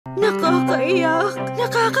Nakakaiyak,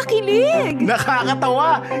 nakakakilig.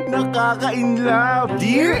 Nakakatawa, nakaka-inlove.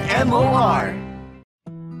 Dear MOR.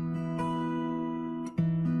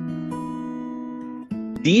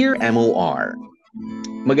 Dear MOR,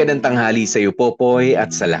 magandang tanghali sa iyo, Popoy,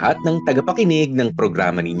 at sa lahat ng tagapakinig ng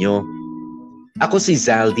programa ninyo. Ako si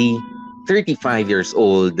Zaldi, 35 years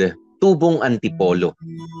old, tubong Antipolo.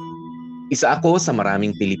 Isa ako sa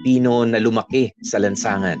maraming Pilipino na lumaki sa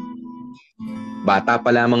lansangan. Bata pa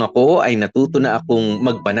lamang ako ay natuto na akong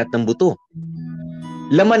magbanat ng buto.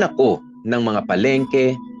 Laman ako ng mga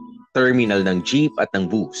palengke, terminal ng jeep at ng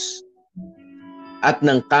bus. At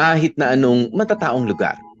ng kahit na anong matataong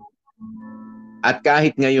lugar. At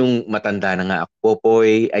kahit ngayong matanda na nga ako,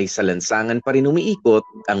 Popoy, ay sa lansangan pa rin umiikot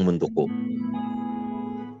ang mundo ko.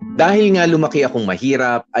 Dahil nga lumaki akong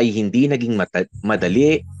mahirap ay hindi naging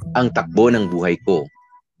madali ang takbo ng buhay ko.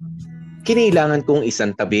 Kinailangan kong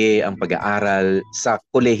isantabi ang pag-aaral sa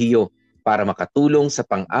kolehiyo para makatulong sa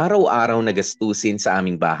pang-araw-araw na gastusin sa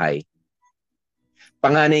aming bahay.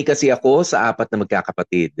 Panganay kasi ako sa 4 na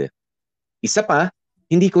magkakapatid. Isa pa,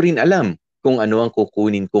 hindi ko rin alam kung ano ang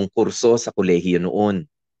kukunin kong kurso sa kolehiyo noon.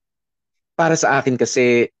 Para sa akin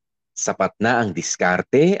kasi, sapat na ang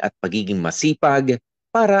diskarte at pagiging masipag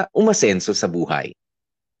para umasenso sa buhay.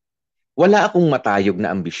 Wala akong matayog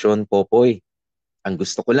na ambisyon, Popoy. Ang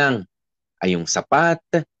gusto ko lang ay yung sapat,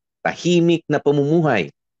 tahimik na pamumuhay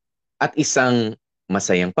at isang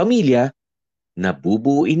masayang pamilya na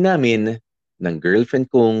bubuuin namin ng girlfriend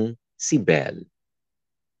kong si Belle.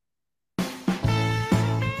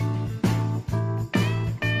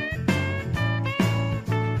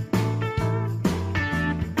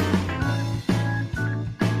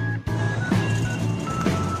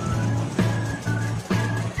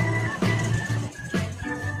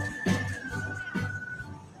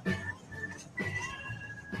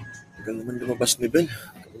 Tagal naman lumabas ni Bel.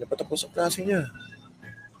 Kami na patapos ang klase niya.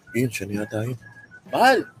 Yun, siya na yata yun.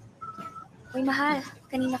 Mahal! Uy, mahal.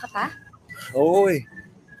 Kanina ka pa? Oo eh.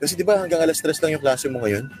 Kasi di ba hanggang alas 3 lang yung klase mo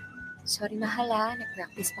ngayon? Sorry, mahal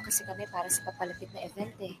Nag-practice pa kasi kami para sa papalapit na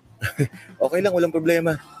event eh. Okay lang, walang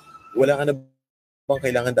problema. Wala ka na bang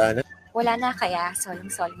kailangan daanan? Wala na kaya,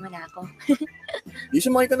 soling-soling mo na ako. Di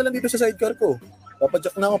sumakay ka na lang dito sa sidecar ko.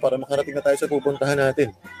 Papadyak na ako para makarating na tayo sa pupuntahan natin.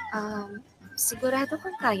 Sigurado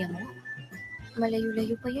kang kaya mo?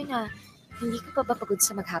 Malayo-layo pa yun Hindi ka pa ba pagod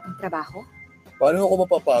sa maghapong trabaho? Paano ako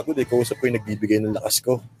mapapagod eh? Kausap ko yung nagbibigay ng lakas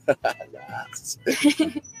ko. Lakas.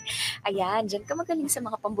 Ayan, dyan ka magaling sa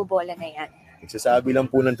mga pambobola na yan. Nagsasabi lang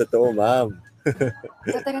po ng totoo, ma'am.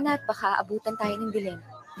 Tara na at baka abutan tayo ng dilim.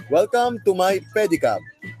 Welcome to my pedicab.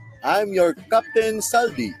 I'm your Captain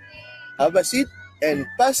Saldi. Have a seat and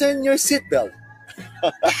fasten your seatbelt.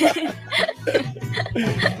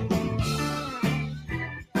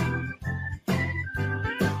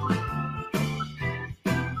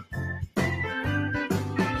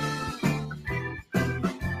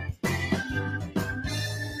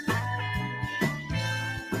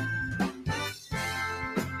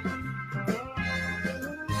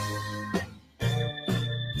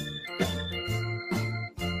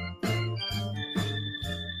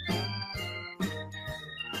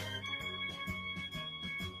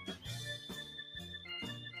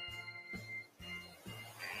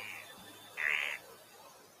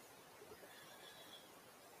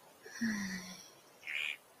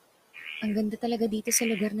 Ang ganda talaga dito sa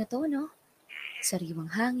lugar na to, no?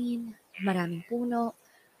 Sariwang hangin, maraming puno,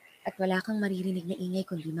 at wala kang maririnig na ingay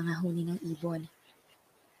kundi mga huni ng ibon.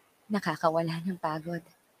 Nakakawala ng pagod.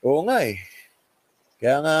 Oo nga eh.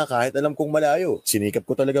 Kaya nga kahit alam kong malayo, sinikap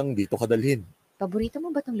ko talagang dito kadalhin. Paborito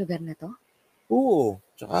mo ba tong lugar na to? Oo,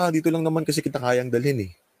 tsaka dito lang naman kasi kita kayang dalhin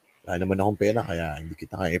eh. Wala naman akong pera kaya hindi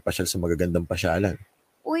kita kaya ipasyal sa magagandang pasyalan.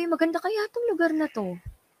 Uy, maganda kaya tong lugar na to.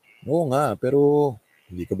 Oo nga, pero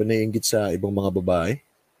hindi ka ba naiinggit sa ibang mga babae?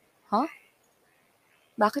 Huh?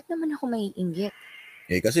 Bakit naman ako maiinggit?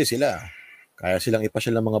 Eh kasi kaya silang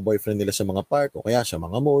ipasyal ng mga boyfriend nila sa mga park o kaya sa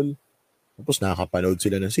mga mall. Tapos nakakapanood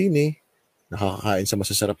sila ng sine, nakakakain sa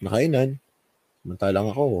masasarap na kainan.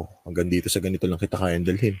 Samantalang ako, hanggang dito sa ganito lang kita kayang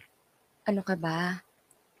dalhin. Ano ka ba?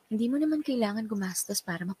 Hindi mo naman kailangan gumastos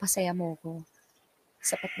para mapasaya mo ko.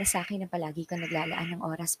 Sapat na sa akin na palagi kang naglalaan ng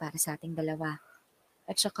oras para sa ating dalawa.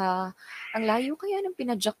 At saka, ang layo kaya ng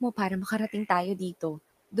pinadyak mo para makarating tayo dito.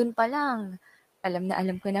 Doon pa lang, alam na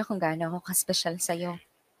alam ko na kung gaano ako kaspesyal sa'yo.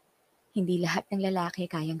 Hindi lahat ng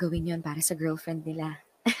lalaki kayang gawin yon para sa girlfriend nila.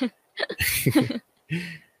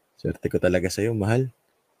 Swerte ko talaga sa'yo, mahal.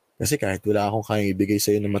 Kasi kahit wala akong kayang ibigay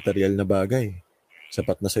sa'yo ng material na bagay,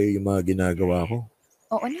 sapat na sa'yo yung mga ginagawa ko.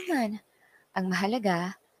 Oo naman. Ang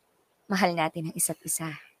mahalaga, mahal natin ang isa't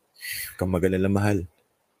isa. Kang magalala, mahal.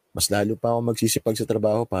 Mas lalo pa ako magsisipag sa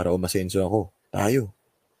trabaho para umasenso ako. Tayo.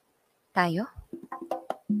 Tayo?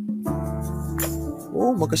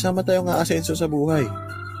 Oo, magkasama tayong aasenso sa buhay.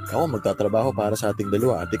 Ako magtatrabaho para sa ating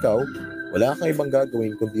dalawa at ikaw, wala kang ibang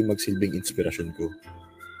gagawin kundi magsilbing inspirasyon ko.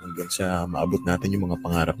 Hanggang sa maabot natin yung mga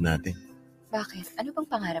pangarap natin. Bakit? Ano bang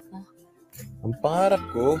pangarap mo? Ang pangarap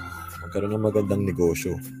ko, magkaroon ng magandang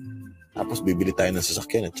negosyo. Tapos bibili tayo ng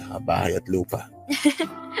sasakyan at saka bahay at lupa.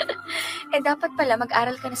 Dapat pala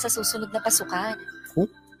mag-aral ka na sa susunod na pasukan.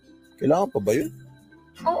 Kailangan pa ba yun?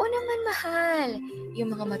 Oo naman, mahal. Yung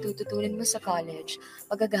mga matututunan mo sa college,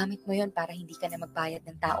 magagamit mo yon para hindi ka na magbayad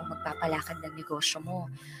ng taong magpapalakad ng negosyo mo.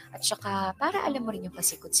 At saka, para alam mo rin yung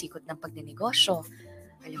pasikot-sikot ng pagnenegosyo.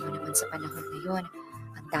 Alam mo naman sa panahon ngayon,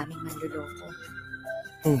 ang daming manluloko.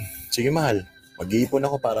 Sige mahal, mag-iipon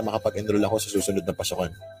ako para makapag-enroll ako sa susunod na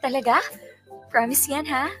pasukan. Talaga? Promise yan,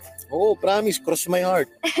 ha? Oo, promise, cross my heart.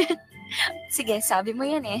 Sige, sabi mo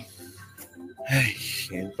yan eh. Ay,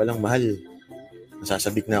 ngayon palang mahal.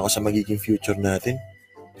 Nasasabik na ako sa magiging future natin.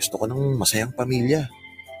 Gusto ko ng masayang pamilya.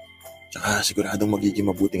 Tsaka siguradong magiging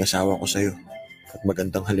mabuting asawa ko sa'yo. At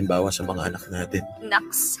magandang halimbawa sa mga anak natin.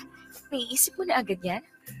 Naks, naiisip mo na agad yan?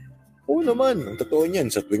 Oo naman, ang totoo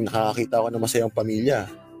niyan. Sa tuwing nakakakita ako ng masayang pamilya,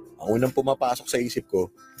 ang unang pumapasok sa isip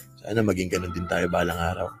ko, sana maging ganun din tayo balang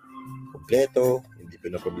araw. Kompleto, hindi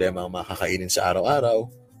pinoproblema ang makakainin sa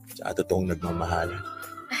araw-araw, sa totoong nagmamahalan.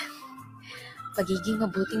 Pagiging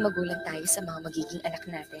mabuting magulang tayo sa mga magiging anak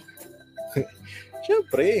natin.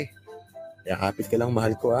 Siyempre, yakapit ka lang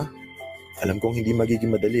mahal ko Alam kong hindi magiging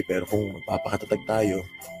madali pero kung magpapakatatag tayo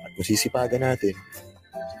at kung sisipagan natin,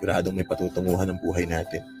 siguradong may patutunguhan ng buhay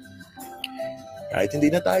natin. Kahit hindi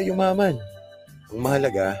na tayo yumaman, ang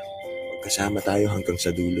mahalaga, magkasama tayo hanggang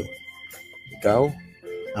sa dulo. Ikaw,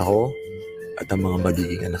 ako, at ang mga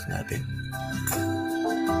magiging anak natin.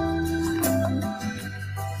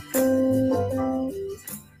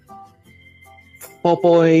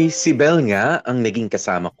 Popoy, si Bel nga ang naging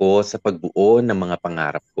kasama ko sa pagbuo ng mga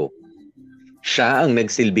pangarap ko. Siya ang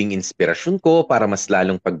nagsilbing inspirasyon ko para mas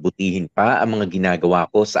lalong pagbutihin pa ang mga ginagawa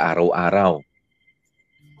ko sa araw-araw.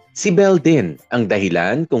 Si Bel din ang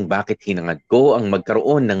dahilan kung bakit hinangad ko ang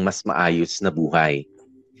magkaroon ng mas maayos na buhay.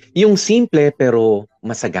 Yung simple pero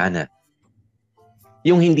masagana.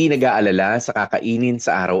 Yung hindi nag-aalala sa kakainin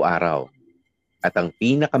sa araw-araw. At ang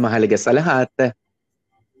pinakamahalaga sa lahat,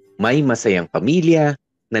 may masayang pamilya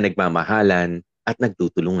na nagmamahalan at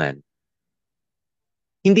nagtutulungan.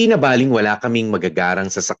 Hindi na baling wala kaming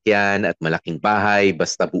magagarang sasakyan at malaking bahay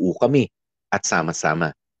basta buo kami at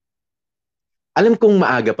sama-sama. Alam kong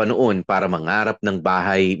maaga pa noon para mangarap ng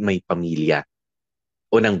bahay may pamilya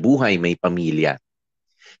o ng buhay may pamilya.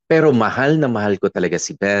 Pero mahal na mahal ko talaga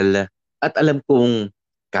si Bel at alam kong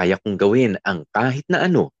kaya kong gawin ang kahit na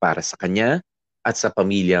ano para sa kanya at sa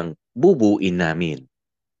pamilyang bubuin namin.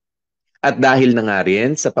 At dahil na nga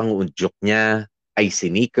rin sa panguudyok niya, ay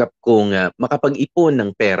sinikap kong makapag-ipon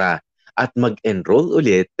ng pera at mag-enroll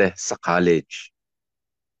ulit sa college.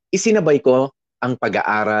 Isinabay ko ang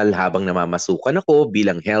pag-aaral habang namamasukan ako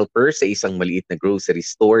bilang helper sa isang maliit na grocery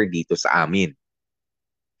store dito sa amin.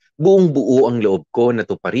 Buong-buo ang loob ko na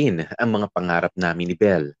tuparin ang mga pangarap namin ni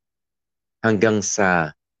Bel. Hanggang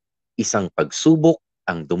sa isang pagsubok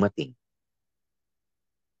ang dumating.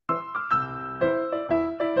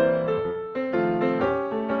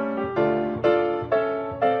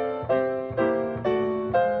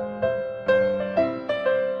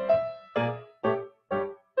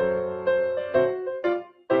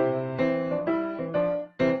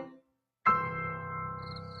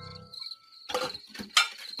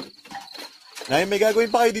 Nay, may gagawin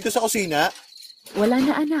pa kayo dito sa kusina? Wala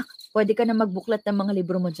na anak. Pwede ka na magbuklat ng mga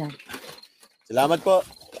libro mo dyan. Salamat po.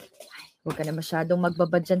 Huwag ka na masyadong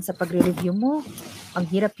magbabad dyan sa pagre-review mo. Ang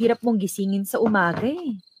hirap-hirap mong gisingin sa umaga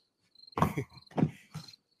eh.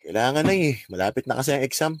 Kailangan na malapit na kasi ang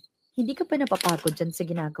exam. Hindi ka pa napapagod dyan sa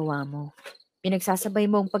ginagawa mo. Pinagsasabay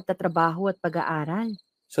mo ang pagtatrabaho at pag-aaral.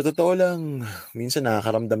 Sa totoo lang, minsan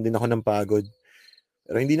nakakaramdam din ako ng pagod.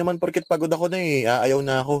 Pero hindi naman porket pagod ako aayaw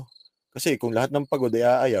na ako. Kasi kung lahat ng pagod ay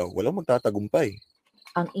aayaw, walang magtatagumpay.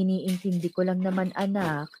 Ang iniintindi ko lang naman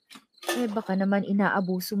anak, baka naman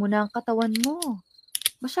inaabuso mo na ang katawan mo.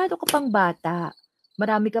 Masyado ka pang bata.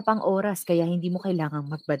 Marami ka pang oras kaya hindi mo kailangang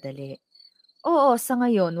magbadali. Oo, sa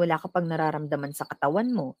ngayon wala ka pang nararamdaman sa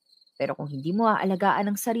katawan mo. Pero kung hindi mo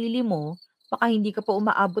aalagaan ang sarili mo, baka hindi ka pa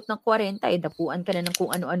umaabot ng 40, dapuan ka na ng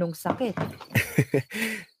kung ano-anong sakit.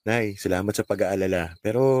 Nay, salamat sa pag-aalala.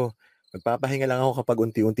 Pero magpapahinga lang ako kapag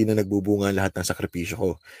unti-unti na nagbubunga lahat ng sakripisyo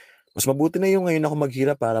ko. Mas mabuti na yung ngayon ako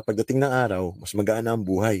maghirap para pagdating ng araw, mas magaan na ang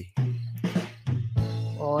buhay.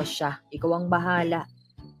 O siya, ikaw ang bahala.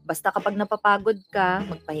 Basta kapag napapagod ka,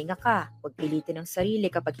 magpahinga ka. Huwag pilitin ang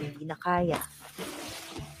sarili kapag hindi na kaya.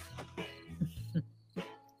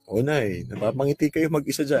 Oo, Nay. Napapangiti kayo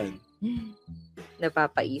mag-isa dyan.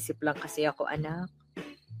 Napapaisip lang kasi ako, anak.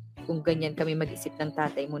 Kung ganyan kami mag-isip ng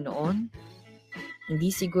tatay mo noon,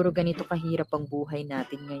 hindi siguro ganito kahirap ang buhay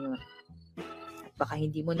natin ngayon. At baka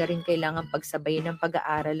hindi mo na rin kailangan pagsabayin ng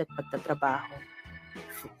pag-aaral at pagtatrabaho.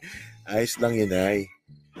 Ayos lang yun, Nay.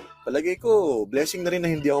 Palagay ko, blessing na rin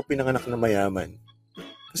na hindi ako pinanganak na mayaman.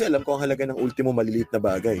 Kasi alam ko ang halaga ng ultimo maliliit na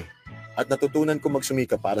bagay. At natutunan ko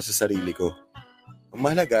magsumika para sa sarili ko. Ang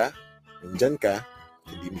mahalaga, nandyan ka,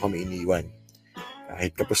 hindi mo kami iniwan.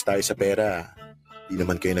 Kahit kapos tayo sa pera, di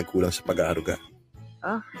naman kayo nagkulang sa pag-aaruga.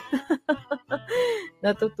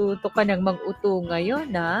 Natututo ka ng mag-uto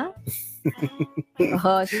ngayon, ha?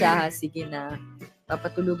 Oh, siya. Sige na.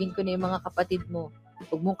 Papatulugin ko na yung mga kapatid mo.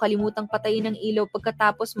 Huwag mong kalimutang patayin ang ilaw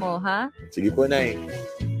pagkatapos mo, ha? Sige po, Nay.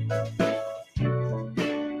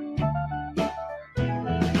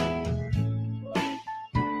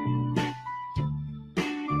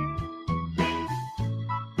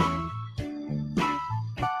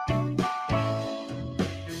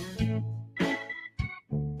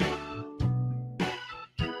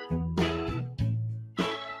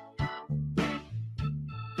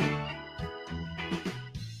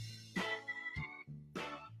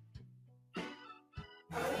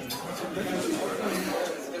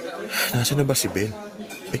 Nasaan na ba si Ben?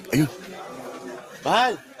 Ay, ayun.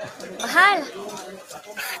 Mahal! Mahal!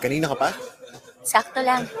 Kanina ka pa? Sakto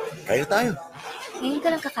lang. Kaya tayo. Ngayon ka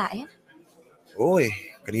lang kakain? Oo eh.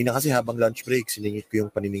 Kanina kasi habang lunch break, siningit ko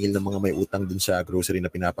yung paniningil ng mga may utang dun sa grocery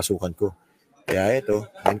na pinapasukan ko. Kaya eto,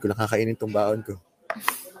 ngayon ko lang kakainin tong baon ko.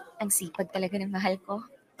 Ang sipag talaga ng mahal ko.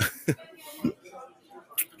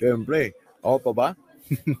 Siyempre, ako pa ba?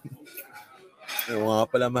 Oo nga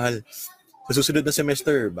pala, mahal. Sa susunod na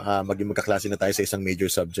semester, baka maging magkaklase na tayo sa isang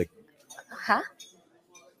major subject. Ha?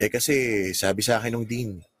 Eh kasi, sabi sa akin ng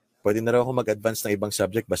dean, pwede na raw ako mag-advance ng ibang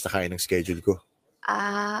subject basta kaya ng schedule ko.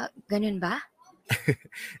 Ganun ba?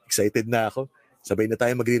 Excited na ako. Sabay na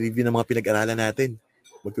tayo magre-review ng mga pinag-aralan natin.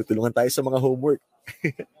 Magtutulungan tayo sa mga homework.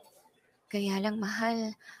 Kaya lang,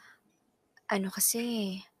 mahal. Ano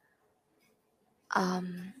kasi,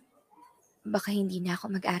 baka hindi na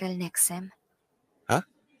ako mag-aral next sem.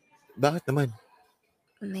 Bakit naman?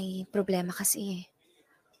 May problema kasi eh.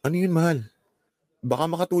 Ano yun, mahal? Baka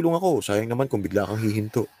makatulong ako. Sayang naman kung bigla kang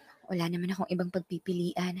hihinto. Wala naman akong ibang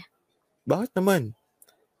pagpipilian. Bakit naman?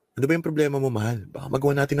 Ano ba yung problema mo, mahal? Baka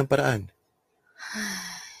magawa natin ng paraan.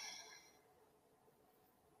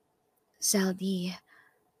 Zaldi,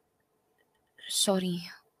 sorry.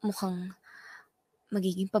 Mukhang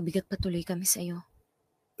magiging pabigat patuloy kami sa'yo.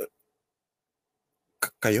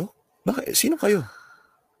 Kayo? Bakit? Sino kayo?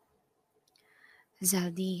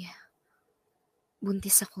 Zaldi,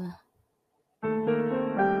 buntis ako.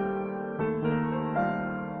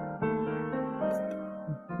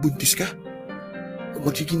 Buntis ka?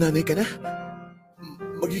 Magiging nanay ka na?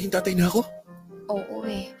 Magiging tatay na ako? Oo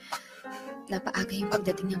eh. Napaaga yung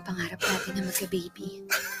pagdating ng pangarap natin na magka-baby.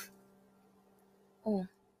 Oh,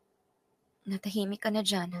 natahimik ka na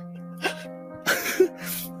dyan.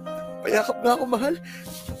 Payakap nga ako, mahal.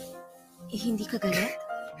 Hindi ka galit?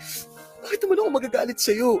 Bakit naman ako magagalit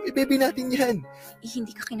sa'yo? I-baby natin yan.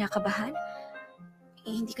 Hindi ka kinakabahan?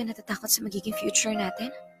 Hindi ka natatakot sa magiging future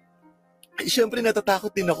natin? Ay, syempre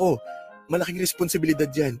natatakot din ako. Malaking responsibilidad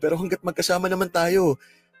yan. Pero hanggat magkasama naman tayo,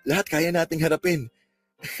 lahat kaya nating harapin.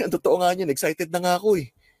 Ang totoo nga niyan, excited na nga ako eh.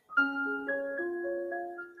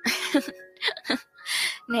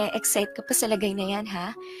 Na-excite ka pa sa lagay na yan,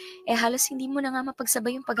 ha? Halos hindi mo na nga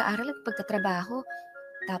mapagsabay yung pag-aaral at pagtatrabaho.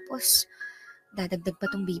 Tapos, dadagdag pa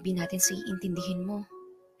tong baby natin sa iintindihin mo.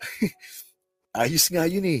 Ayos nga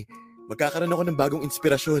yun eh. Magkakaroon ako ng bagong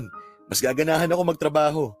inspirasyon. Mas gaganahan ako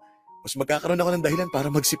magtrabaho. Mas magkakaroon ako ng dahilan para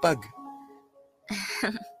magsipag.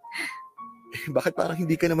 Bakit parang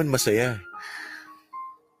hindi ka naman masaya?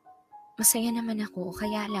 Masaya naman ako,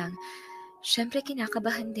 kaya lang, syempre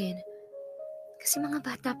kinakabahan din. Kasi mga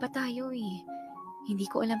bata pa tayo eh. Hindi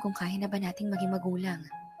ko alam kung kaya na ba nating maging magulang.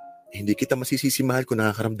 Hindi kita masisisi, mahal, kung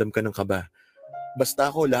nakakaramdam ka ng kaba.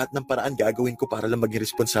 Basta ako, lahat ng paraan gagawin ko para lang maging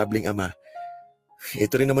responsabling ama.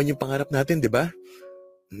 Ito rin naman yung pangarap natin, di ba?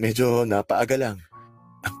 Medyo napaaga lang.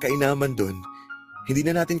 Ang kainaman dun, hindi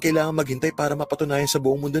na natin kailangan maghintay para mapatunayan sa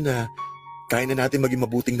buong mundo na kaya na natin maging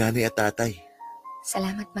mabuting nanay at tatay.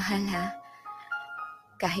 Salamat, mahal, ha?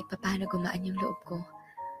 Kahit papaano gumaan yung loob ko.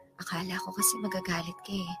 Akala ko kasi magagalit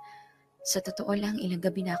ka eh. Sa totoo lang, ilang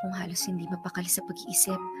gabi na akong halos hindi mapakali sa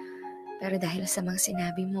pag-iisip. Pero dahil sa mga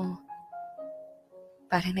sinabi mo,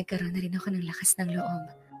 parang nagkaroon na rin ako ng lakas ng loob.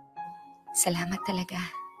 Salamat talaga.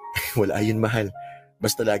 Wala yun, mahal.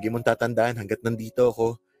 Basta lagi mong tatandaan hanggat nandito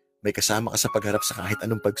ako, may kasama ka sa pagharap sa kahit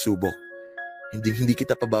anong pagsubok. Hindi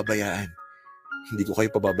kita pababayaan. Hindi ko kayo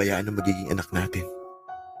pababayaan ng magiging anak natin.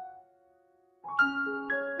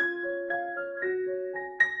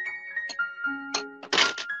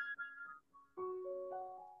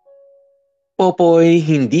 Popoy,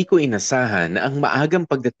 hindi ko inasahan ang maagang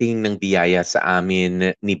pagdating ng biyaya sa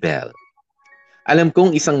amin ni Belle. Alam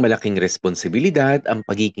kong isang malaking responsibilidad ang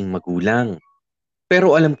pagiging magulang.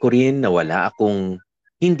 Pero alam ko rin na wala akong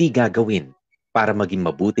hindi gagawin para maging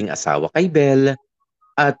mabuting asawa kay Belle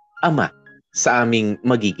at ama sa aming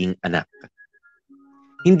magiging anak.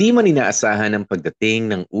 Hindi man inaasahan ang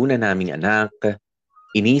pagdating ng una naming anak,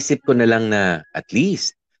 inisip ko na lang na at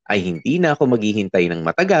least ay hindi na ako maghihintay ng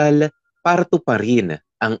matagal para tuparin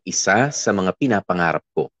ang isa sa mga pinapangarap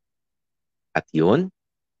ko. At yun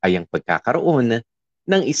ay ang pagkakaroon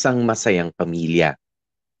ng isang masayang pamilya.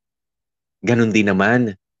 Ganon din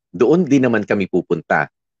naman, doon din naman kami pupunta.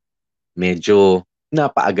 Medyo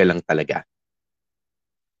napaaga lang talaga.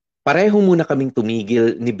 Pareho muna kaming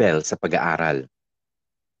tumigil ni Belle sa pag-aaral.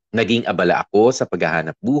 Naging abala ako sa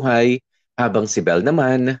paghahanap buhay habang si Belle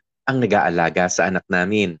naman ang nag-aalaga sa anak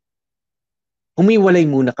namin. Humiwalay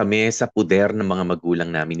muna kami sa puder ng mga magulang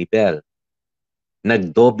namin ni Belle.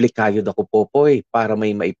 Nagdoble kayod ako, Popoy, para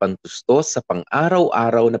may maipantustos sa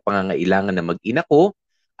pang-araw-araw na pangangailangan ng mag-ina ko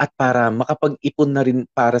at para makapag-ipon na rin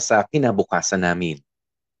para sa kinabukasan namin.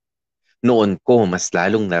 Noon ko mas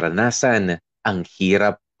lalong naranasan ang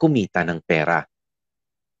hirap kumita ng pera.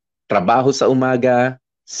 Trabaho sa umaga,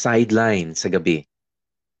 sideline sa gabi.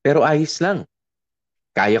 Pero ayos lang.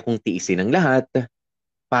 Kaya kong tiisin ang lahat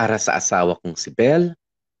para sa asawa kong si Belle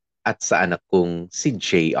at sa anak kong si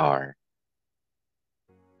JR.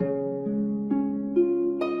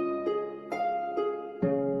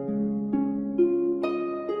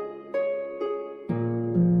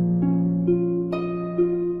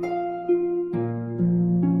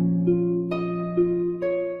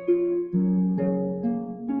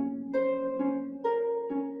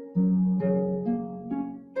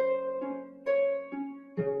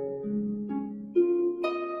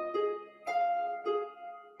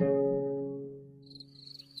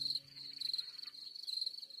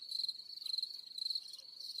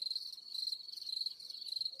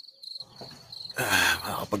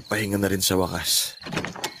 Makakapagpahinga na rin sa wakas.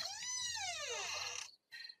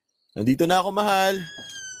 Nandito na ako, mahal.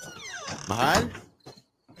 Mahal?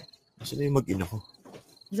 Nasaan na yung mag-ina ko?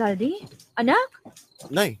 Zaldi? Anak?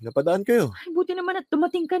 Nay, napadaan kayo. Ay, buti naman at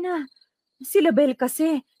dumating ka na. Si Label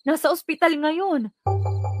kasi, nasa ospital ngayon.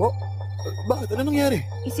 Bakit? Ano nangyari?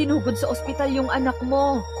 Isinugod sa ospital yung anak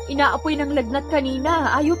mo. Inaapoy ng lagnat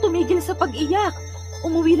kanina. Ayaw tumigil sa pag-iyak.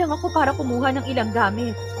 Umuwi lang ako para kumuha ng ilang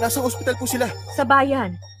gamit. Nasa ospital po sila. Sa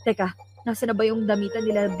bayan. Teka, nasa na ba yung damitan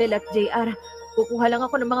nila Bel at JR? Kukuha lang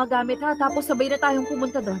ako ng mga gamit ha, tapos sabay na tayong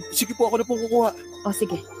pumunta doon. Sige po, ako na pong kukuha. O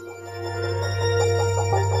sige.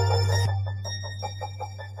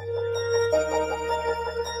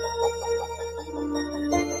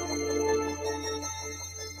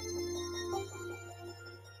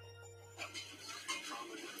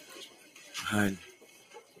 Mahal,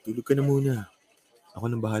 tulog ka na muna. Ako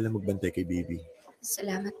nang bahala magbantay kay baby.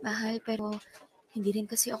 Salamat, mahal, pero hindi rin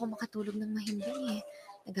kasi ako makatulog ng mahimbing eh.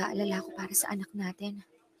 Nag-aalala ako para sa anak natin.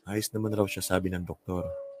 Ayos naman raw siya, sabi ng doktor.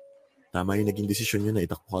 Tama yung naging desisyon niya na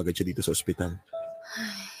itakbo agad siya dito sa ospital.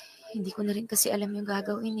 Ay, hindi ko na rin kasi alam yung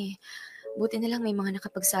gagawin eh. Buti na lang may mga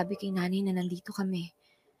nakapagsabi kay nanay na nandito kami.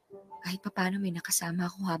 Kahit papaano may nakasama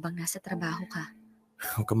ako habang nasa trabaho ka.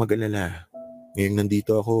 Huwag ka mag-alala. Ngayong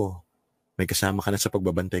nandito ako, may kasama ka na sa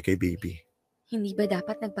pagbabantay kay baby. Hindi ba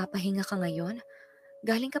dapat nagpapahinga ka ngayon?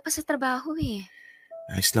 Galing ka pa sa trabaho eh.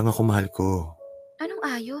 Ayos lang ako, mahal ko. Anong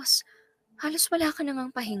ayos? Halos wala ka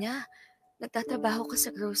nang pahinga. Nagtatrabaho ka sa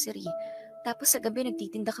grocery. Tapos sa gabi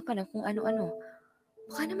nagtitinda ka pa ng kung ano-ano.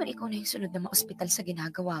 Baka naman ikaw na yung sunod na ma-ospital sa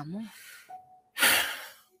ginagawa mo.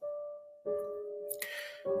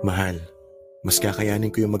 Mahal, mas kakayanin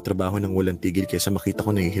ko yung magtrabaho ng walang tigil kaysa makita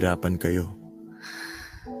ko nahihirapan kayo.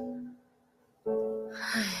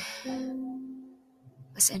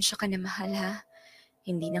 Pasensya ka na, mahal ha.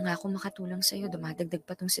 Hindi na nga ako makatulong sa'yo. Dumadagdag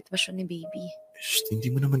pa tong sitwasyon ni baby. Shh,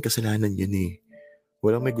 hindi mo naman kasalanan yun eh.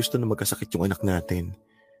 Walang may gusto na magkasakit yung anak natin.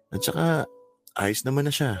 At saka, ayos naman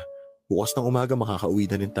na siya. Bukas ng umaga makakauwi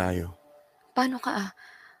na rin tayo. Paano ka ah?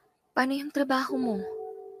 Paano yung trabaho mo?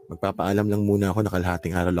 Magpapaalam lang muna ako na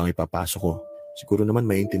kalahating araw lang ipapasok ko. Siguro naman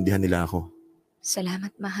maiintindihan nila ako.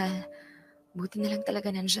 Salamat, mahal. Buti na lang talaga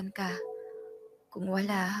nandyan ka. Kung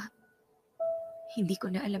wala, hindi ko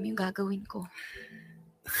na alam yung gagawin ko.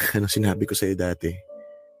 Anong sinabi ko sa'yo dati?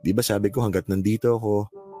 Di ba sabi ko hanggat nandito ako,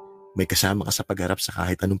 may kasama ka sa pagharap sa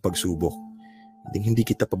kahit anong pagsubok. Hindi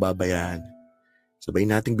kita pababayaan. Sabay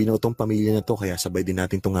nating binuo tong pamilya na to kaya sabay din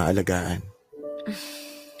natin itong aalagaan.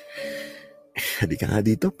 Halika nga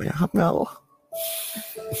dito, payakap nga ako.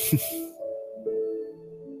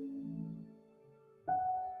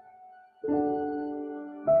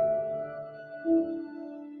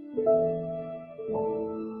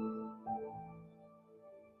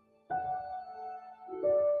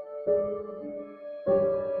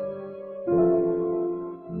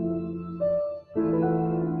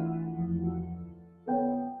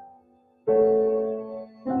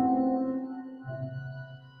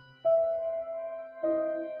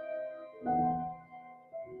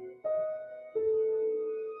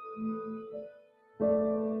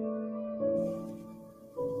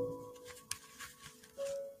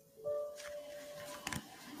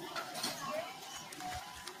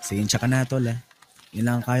 Pasensya ka na, tol, ah. Yun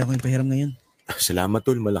lang ang kaya ko ipahiram ngayon. Salamat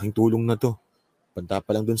tol, malaking tulong na to. Panta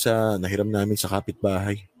pa lang dun sa nahiram namin sa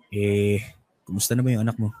kapitbahay. Kumusta na ba yung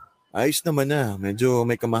anak mo? Ayos naman na, medyo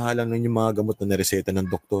may kamahalan nun yung mga gamot na nareseta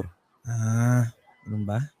ng doktor. Ganun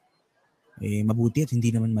ba? Mabuti at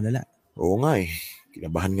hindi naman malala. Oo nga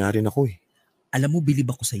kinabahan nga rin ako Alam mo,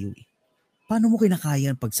 bilib ako sa'yo eh. Paano mo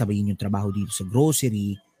kinakaya pagsabayin yung trabaho dito sa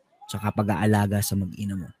grocery tsaka pag-aalaga sa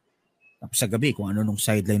mag-ina mo? Tapos sa gabi kung ano nung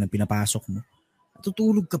sideline ang pinapasok mo.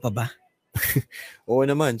 Natutulog ka pa ba? Oo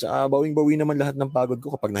naman, tsaka bawing-bawi naman lahat ng pagod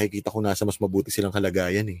ko kapag nakikita ko nasa mas mabuti silang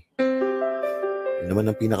kalagayan Yun naman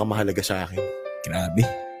ang pinakamahalaga sa akin. Grabe.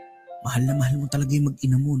 Mahal na mahal mo talaga yung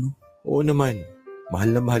mag-ina mo, no? Oo naman,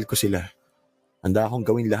 mahal na mahal ko sila. Handa akong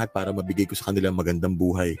gawin lahat para mabigay ko sa kanila magandang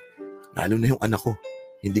buhay. Lalo na yung anak ko.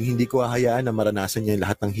 Hindi ko hahayaan na maranasan niya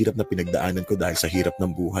lahat ng hirap na pinagdaanan ko dahil sa hirap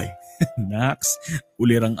ng buhay. Nax,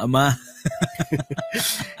 ulirang ama.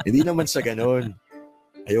 Hindi naman sa ganon.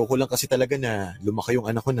 Ayoko lang kasi talaga na lumaki yung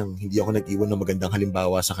anak ko nang hindi ako nag-iwan ng magandang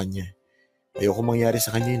halimbawa sa kanya. Ayoko mangyari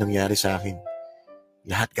sa kanya yung nangyari sa akin.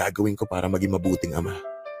 Lahat gagawin ko para maging mabuting ama.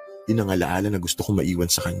 Yun ang alaala na gusto kong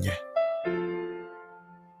maiwan sa kanya.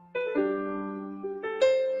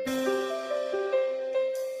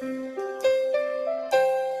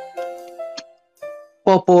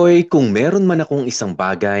 Popoy, kung meron man akong isang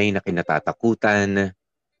bagay na kinatatakutan,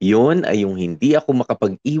 yon ay yung hindi ako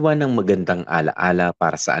makapag-iwan ng magandang alaala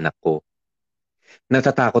para sa anak ko.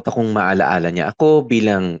 Natatakot akong maalaala niya ako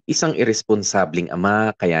bilang isang irresponsabling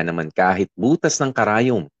ama, kaya naman kahit butas ng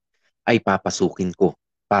karayom ay papasukin ko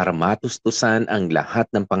para matustusan ang lahat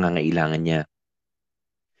ng pangangailangan niya.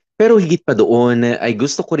 Pero higit pa doon ay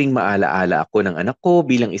gusto ko ring maalaala ako ng anak ko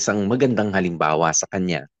bilang isang magandang halimbawa sa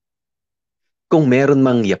kanya. Kung meron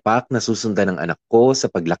mang yapak na susundan ng anak ko sa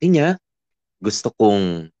paglaki niya, gusto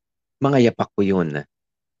kong mga yapak ko yun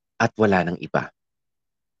at wala ng iba.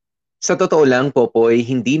 Sa totoo lang, Popoy,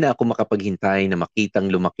 hindi na ako makapaghintay na makitang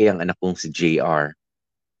lumaki ang anak kong si JR.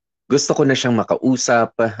 Gusto ko na siyang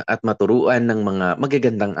makausap at maturuan ng mga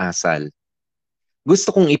magagandang asal.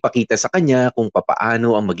 Gusto kong ipakita sa kanya kung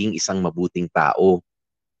papaano ang maging isang mabuting tao.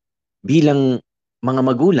 Bilang mga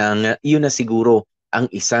magulang, yun na siguro ang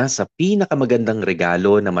isa sa pinakamagandang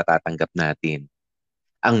regalo na matatanggap natin.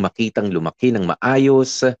 Ang makitang lumaki ng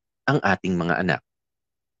maayos ang ating mga anak.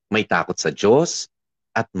 May takot sa Diyos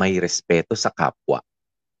at may respeto sa kapwa.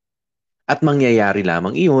 At mangyayari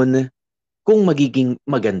lamang iyon kung magiging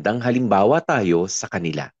magandang halimbawa tayo sa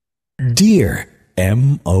kanila. Dear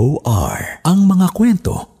M.O.R. Ang mga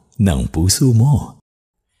kwento ng puso mo.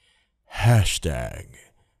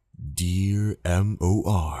 Dear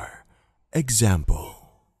M.O.R. Example.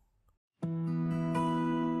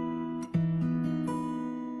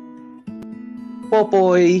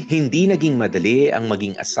 Popoy, hindi naging madali ang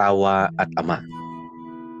maging asawa at ama.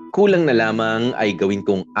 Kulang na lamang ay gawin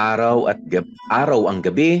kong araw ang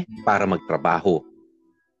gabi para magtrabaho.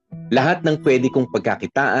 Lahat ng pwede kong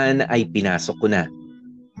pagkakitaan ay pinasok ko na.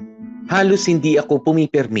 Halos hindi ako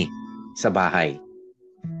pumipirmi sa bahay.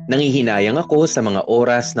 Nangihinayang ako sa mga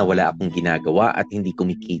oras na wala akong ginagawa at hindi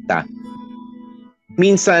kumikita.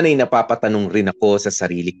 Minsan ay napapatanong rin ako sa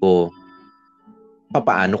sarili ko,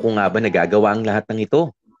 papaano ko nga ba nagagawa ang lahat ng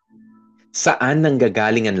ito? Saan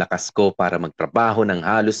nanggagaling ang lakas ko para magtrabaho ng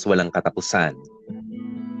halos walang katapusan?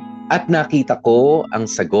 At nakita ko ang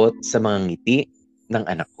sagot sa mga ngiti ng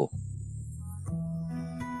anak ko.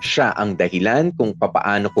 Siya ang dahilan kung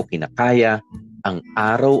papaano ko kinakaya ang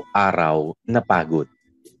araw-araw na pagod.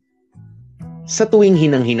 Sa tuwing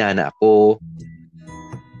hinang-hina ako,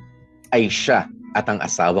 ay siya at ang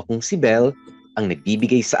asawa kong si Belle ang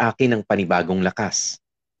nagbibigay sa akin ng panibagong lakas.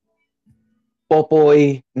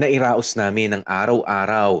 Popoy, nairaos namin ng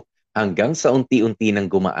araw-araw hanggang sa unti-unti nang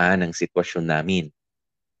gumaan ang sitwasyon namin.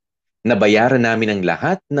 Nabayaran namin ang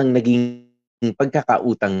lahat ng naging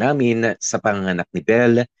pagkakautang namin sa panganganak ni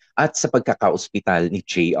Belle at sa pagkakaospital ni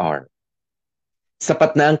JR.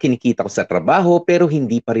 Sapat na ang kinikita ko sa trabaho pero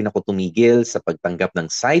hindi pa rin ako tumigil sa pagtanggap ng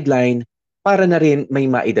sideline para na rin may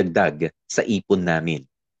maidagdag sa ipon namin.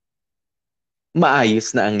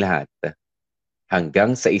 Maayos na ang lahat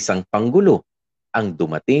hanggang sa isang panggulo ang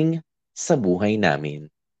dumating sa buhay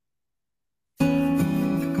namin.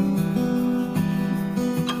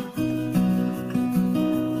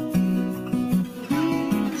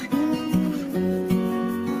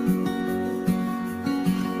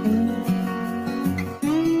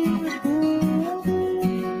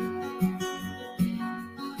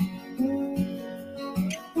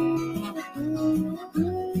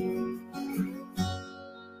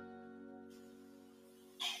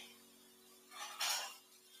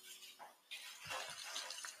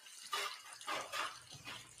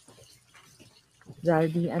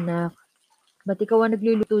 Zaldi, anak. Ba't ikaw ang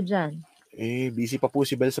nagluluto dyan? Busy pa po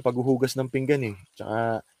si Belle sa paghuhugas ng pinggan eh.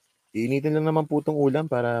 Tsaka, iinitin lang naman po itong ulam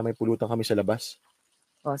para may pulutan kami sa labas.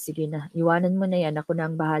 O, sige na. Iwanan mo na yan. Ako na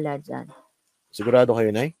ang bahala dyan. Sigurado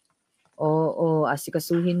kayo, Nay? Oo,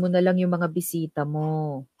 asikasuhin mo na lang yung mga bisita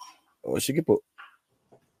mo. O, sige po.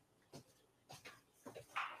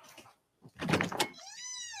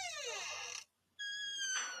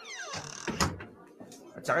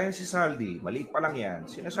 At saka yan si Saldi, maliit pa lang yan.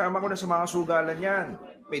 Sinasama ko na sa mga sugalan yan.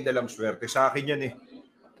 May dalang swerte sa akin yan eh.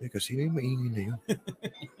 Teka, sino yung maingay na yun?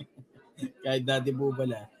 Kahit dati po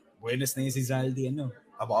pala, buenas na yun si Zaldi, ano?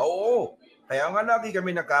 Aba oo, kaya nga lagi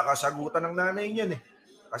kami nagkakasagutan ng nanay niyan eh.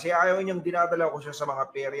 Kasi ayaw niyang dinadala ko siya sa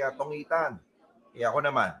mga perya at tungitan. Kaya ako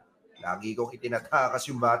naman, lagi kong itinatakas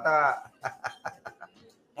yung bata.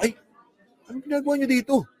 Anong ginagawa niyo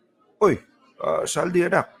dito? Uy, Saldi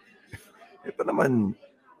anak, ito naman,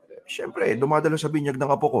 siyempre, dumadalo sa binyag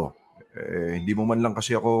ng apo ko. Hindi mo man lang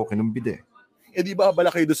kasi ako kinumbid eh. Di ba abala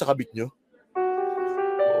kayo doon sa kabit niyo?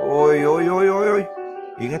 Oy.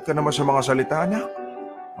 Ingat ka naman sa mga salita, anak.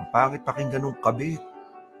 Ang pangit pakinggan ng kabit.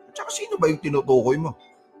 At saka sino ba yung tinutukoy mo?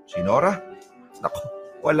 Si Nora? Naku,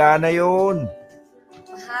 wala na yun.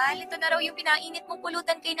 Mahal, ito na raw yung pinainit mong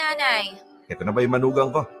pulutan kay nanay. Ito na ba yung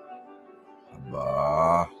manugang ko?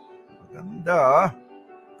 Aba, maganda ah.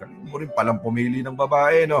 Galing mo rin palang pumili ng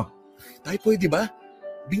babae, no? Tay, pwede ba?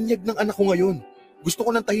 Binyag ng anak ko ngayon. Gusto ko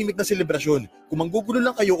ng tahimik na selebrasyon. Kung manggugulo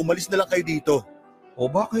lang kayo, umalis na lang kayo dito. O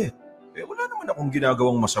bakit? Wala naman akong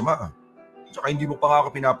ginagawang masama. Tsaka hindi mo pa nga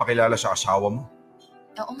ako pinapakilala sa asawa mo.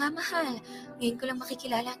 Oo nga, mahal. Ngayon ko lang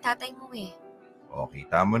makikilala ang tatay mo eh. O,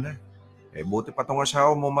 kita mo na. Buti pa tong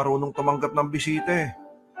asawa mo marunong tumanggap ng bisita eh.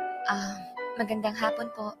 Magandang hapon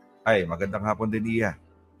po. Ay, magandang hapon din, Iya.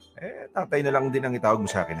 Tatay na lang din ang itawag mo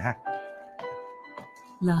sa akin, ha?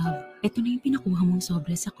 Love, ito na yung pinakuha mong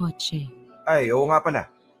sobre sa kotse. Ay, oo nga pala.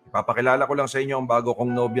 Ipapakilala ko lang sa inyo ang bago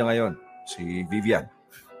kong nobya ngayon, si Vivian.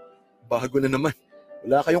 Bago na naman.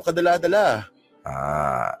 Wala kayong kadala-dala.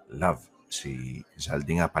 Love, si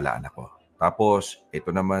Zaldi nga pala anak ko. Tapos,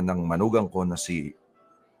 ito naman ang manugang ko na si...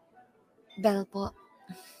 Belle po.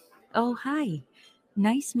 Oh, hi.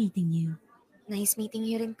 Nice meeting you. Nice meeting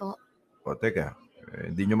you rin po. O, teka.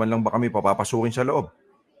 Hindi nyo man lang ba kami papapasukin sa loob?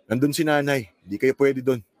 Nandun si nanay. Hindi kayo pwede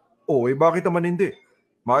doon. Bakit naman hindi?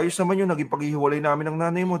 Maayos naman yung naging paghihiwalay namin ng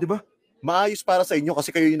nanay mo, di ba? Maayos para sa inyo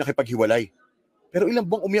kasi kayo yung nakipaghiwalay. Pero ilang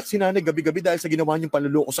buwang umiyak si nanay gabi-gabi dahil sa ginawa niyong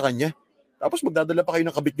panluloko sa kanya. Tapos magdadala pa kayo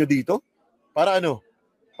ng kabit niyo dito? Para ano?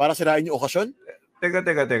 Para sirain yung okasyon? Teka.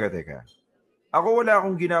 Ako wala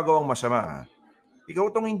akong ginagawang masama, ha? Ikaw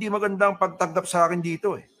tong hindi magandang pagtanggap sa akin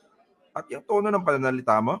dito, eh. At yung tono ng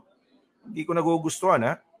pananalita mo, hindi ko nagugustuhan,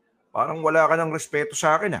 ha? Parang wala ka ng respeto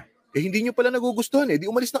sa akin, ha? Hindi niyo pala nagugustuhan eh. Di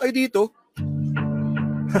umalis na kayo dito.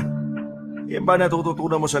 Yan ba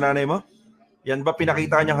natututunan mo sa nanay mo? Yan ba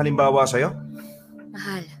pinakita niyang halimbawa sa'yo?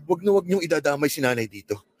 Mahal. Wag niyong idadamay si nanay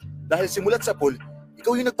dito. Dahil simulat sa pool,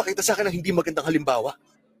 ikaw yung nagpakita sa akin ng hindi magandang halimbawa.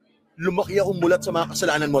 Lumaki akong mulat sa mga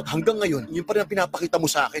kasalanan mo at hanggang ngayon, yun pa rin ang pinapakita mo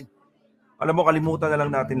sa akin. Alam mo, kalimutan na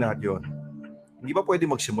lang natin lahat yon. Hindi ba pwede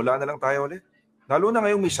magsimula na lang tayo ulit? Lalo na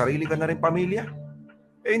ngayong may sarili ka na rin pamilya.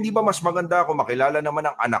 Hindi ba mas maganda kung makilala naman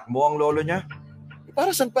ng anak mo ang lolo niya?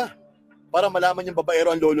 Para saan pa? Para malaman yung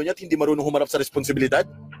babaero ang lolo niya at hindi marunong humarap sa responsibilidad?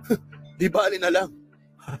 Di ba alin na lang?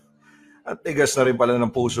 At tigas na rin pala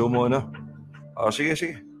ng puso mo, no?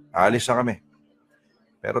 Sige. Alis na kami.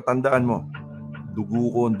 Pero tandaan mo,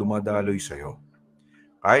 dugo ko ang dumadaloy sa'yo.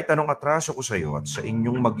 Kahit anong atraso ko sa'yo at sa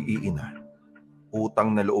inyong mag-iina,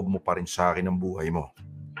 utang na loob mo pa rin sa akin ang buhay mo.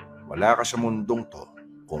 Wala ka sa mundong to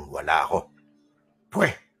kung wala ako. Pwe!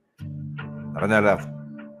 Tara na, love.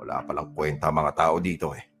 Wala palang kwenta ang mga tao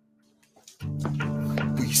dito eh.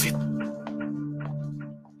 Buisit.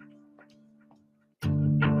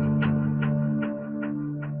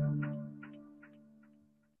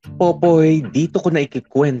 Popoy, dito ko na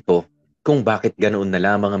ikikwento kung bakit ganoon na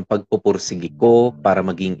lamang ang pagpupursigi ko para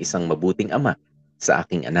maging isang mabuting ama sa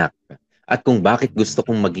aking anak at kung bakit gusto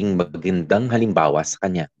kong maging magandang halimbawa sa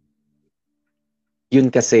kanya.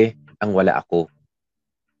 Yun kasi ang wala ako.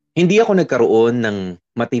 Hindi ako nagkaroon ng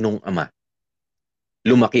matinong ama.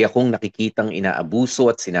 Lumaki akong nakikitang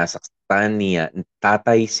inaabuso at sinasaktan ni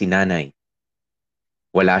tatay si nanay.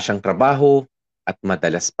 Wala siyang trabaho at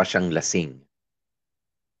madalas pa siyang lasing.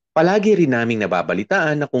 Palagi rin naming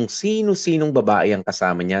nababalitaan na kung sino-sinong babae ang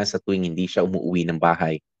kasama niya sa tuwing hindi siya umuwi ng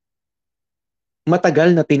bahay.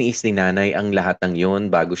 Matagal na tiniis ni nanay ang lahat ng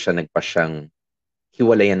yon bago siya nagpasyang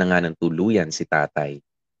hiwalayan na nga ng tuluyan si tatay.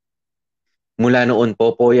 Mula noon,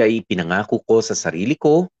 Popoy, ay pinangako ko sa sarili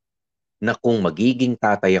ko na kung magiging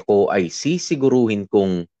tatay ako ay sisiguruhin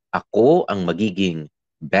kong ako ang magiging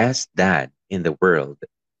best dad in the world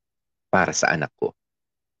para sa anak ko.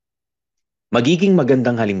 Magiging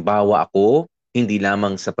magandang halimbawa ako hindi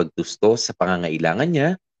lamang sa pagtusto sa pangangailangan niya,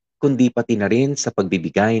 kundi pati na rin sa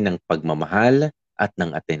pagbibigay ng pagmamahal at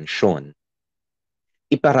ng atensyon.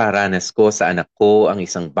 Ipararanas ko sa anak ko ang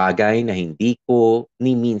isang bagay na hindi ko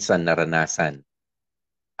ni minsan naranasan,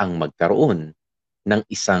 ang magkaroon ng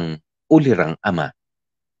isang ulirang ama.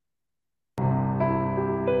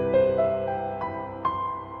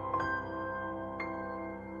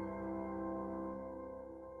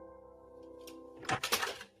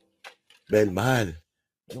 Bel, mahal.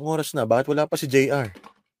 Anong oras na? Bakit wala pa si JR?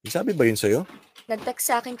 Sabi ba yun sa'yo? Nag-text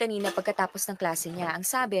sa akin kanina pagkatapos ng klase niya. Ang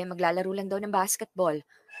sabi, maglalaro lang daw ng basketball.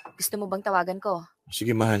 Gusto mo bang tawagan ko?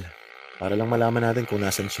 Sige, mahal. Para lang malaman natin kung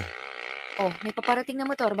nasan siya. Oh, may paparating na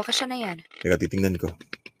motor. Baka siya na yan. Teka, titingnan ko.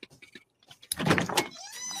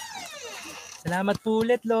 Salamat po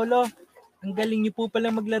ulit, Lolo. Ang galing niyo po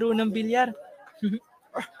palang maglaro ng bilyar.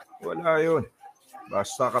 Wala yun.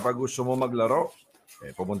 Basta kapag gusto mo maglaro,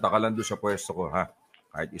 pumunta ka lang doon sa pwesto ko, ha?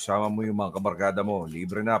 Kahit isama mo yung mga kabarkada mo,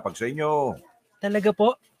 libre na pag sa inyo. Talaga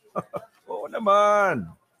po? Oo naman.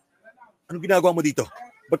 Anong ginagawa mo dito?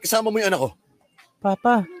 Ba't kasama mo yung anak ko?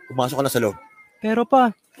 Papa, Pumasok ka na sa loob. pero pa.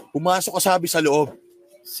 Pumasok ka sabi sa loob.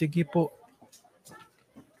 Sige po.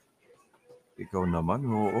 Ikaw naman,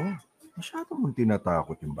 oo. Masyado mong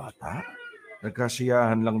tinatakot yung bata.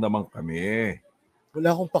 Nagkasiyahan lang naman kami. Wala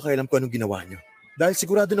akong pakialam kung anong ginawa niyo. Dahil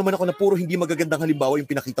sigurado naman ako na puro hindi magagandang halimbawa yung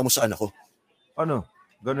pinakita mo sa anak ko. Ano?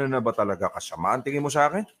 Ganun na ba talaga kasama ang tingin mo sa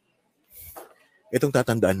akin? Itong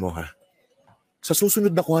tatandaan mo, ha? Sa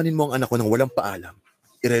susunod na kuhanin mo ang anak ko nang walang paalam,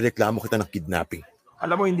 irereklamo kita ng kidnapping.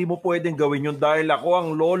 Alam mo, hindi mo pwedeng gawin yun dahil ako ang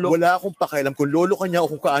lolo. Wala akong pakialam kung lolo ka niya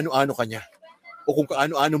o kung kaano-ano ka niya. O kung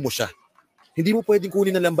kaano-ano mo siya. Hindi mo pwedeng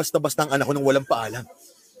kunin na lang basta-basta ang anak ko nang walang paalam.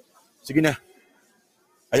 Sige na.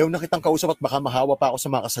 Ayaw na kitang kausap at baka mahawa pa ako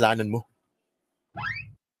sa mga kasalanan mo.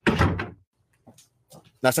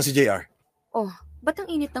 Nasaan si JR? Oh, ba't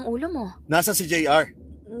ang init ng ulo mo? Nasaan si JR?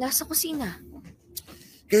 Nasa kusina.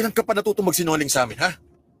 Kailan ka pa natutong magsinungaling sa amin, ha?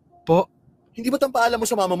 Po? Hindi ba paalam mo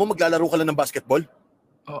sa mama mo maglalaro ka lang ng basketball?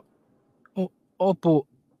 Opo.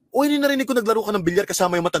 O hindi narinig ko naglaro ka ng bilyar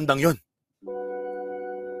kasama yung matandang yon?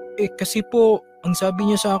 Kasi po, ang sabi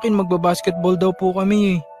niya sa akin magbabasketball daw po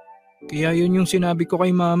kami eh. Kaya yun yung sinabi ko kay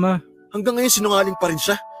mama. Hanggang ngayon sinungaling pa rin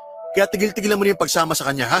siya. Kaya tigil-tigilan mo na yung pagsama sa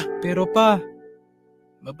kanya, ha? Pero pa,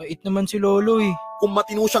 mabait naman si Lolo eh. Kung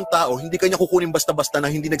matino siyang tao, hindi kanya kukunin basta-basta na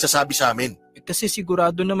hindi nagsasabi sa amin. Kasi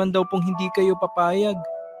sigurado naman daw pong hindi kayo papayag.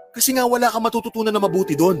 Kasi nga wala kang matututunan na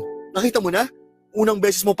mabuti doon. Nakita mo na? Unang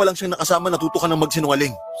beses mo pa lang siyang nakasama, natuto ka ng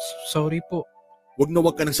magsinungaling. Sorry po. Wag na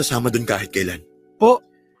wag ka nang sasama doon kahit kailan. Po?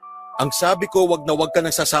 Ang sabi ko, wag na wag ka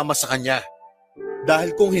nang sasama sa kanya.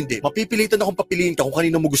 Dahil kung hindi, mapipilitan akong papiliin ka kung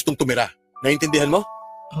kanino mo gustong tumira. Naintindihan mo?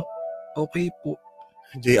 Okay po.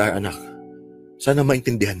 JR, anak, sana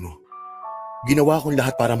maintindihan mo. Ginawa kong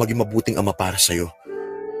lahat para maging mabuting ama para sa'yo.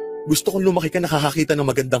 Gusto kong lumaki ka nakakakita ng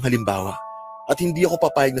magandang halimbawa. At hindi ako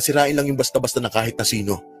papayag na sirain lang yung basta-basta na kahit na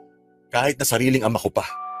sino. Kahit na sariling ama ko pa.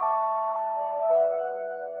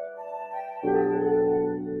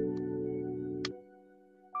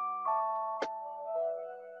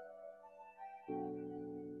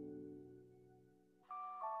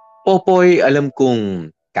 Popoy, alam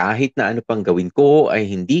kong kahit na ano pang gawin ko ay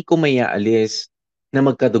hindi ko maiaalis na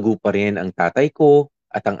magkadugo pa rin ang tatay ko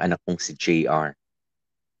at ang anak kong si JR.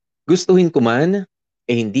 Gustuhin ko man,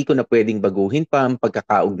 hindi ko na pwedeng baguhin pa ang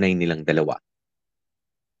pagkakaugnay nilang dalawa.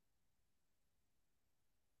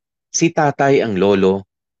 Si tatay ang lolo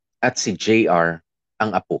at si JR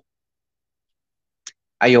ang apo.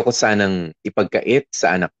 Ayoko sanang ipagkait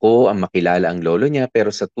sa anak ko ang makilala ang lolo niya, pero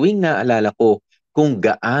sa tuwing naalala ko kung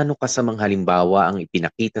gaano kasamang halimbawa ang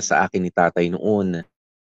ipinakita sa akin ni tatay noon,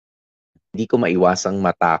 hindi ko maiwasang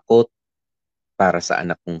matakot para sa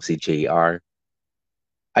anak kong si JR.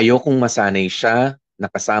 Ayokong masanay siya na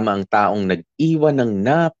kasama ang taong nag-iwan ng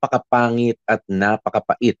napakapangit at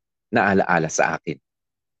napakapait na alaala sa akin.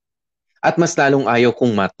 At mas lalong ayaw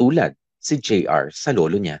kong matulad si JR sa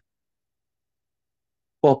lolo niya.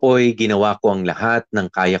 Popoy, ginawa ko ang lahat ng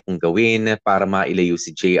kaya kong gawin para mailayo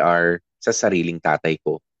si JR sa sariling tatay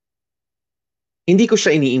ko. Hindi ko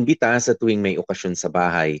siya iniimbita sa tuwing may okasyon sa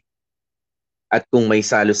bahay. At kung may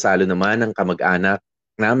salo-salo naman ang kamag-anak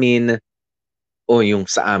namin o yung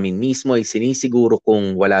sa amin mismo, ay sinisiguro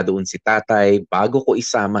kong wala doon si tatay bago ko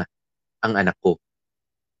isama ang anak ko.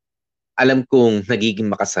 Alam kong nagiging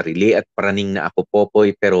makasarili at praning na ako,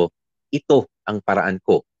 Popoy, pero ito ang paraan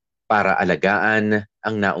ko para alagaan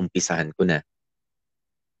ang naumpisahan ko na.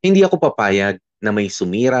 Hindi ako papayag na may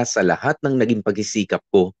sumira sa lahat ng naging pagsisikap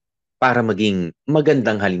ko para maging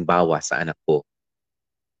magandang halimbawa sa anak ko.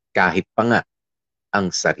 Kahit pa nga ang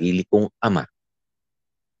sarili kong ama.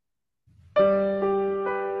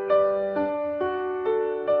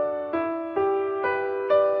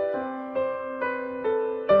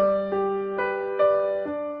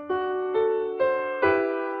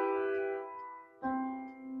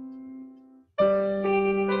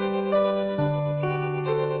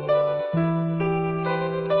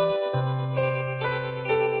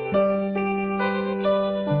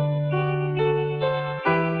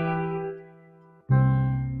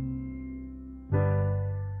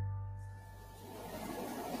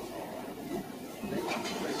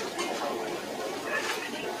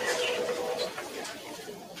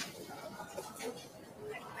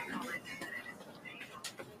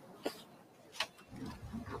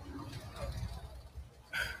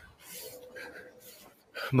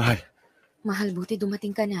 Mahal, Mahal, buti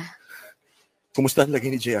dumating ka na. kumusta ang lagi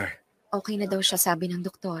ni JR? Okay na daw siya, sabi ng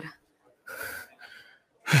doktor.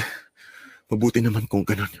 Mabuti naman kung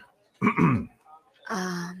ganun.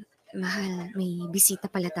 Mahal, may bisita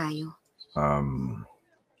pala tayo.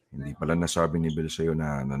 Hindi pala nasabi ni Bill sa'yo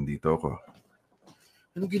na nandito ako.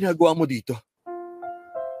 Anong ginagawa mo dito?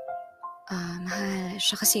 Mahal,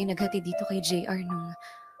 siya kasi yung naghati dito kay JR nung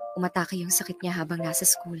umatake yung sakit niya habang nasa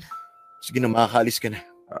school. Sige na, makakaalis ka na.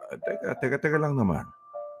 Teka lang naman.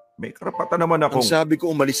 May karapatan naman akong... Ang sabi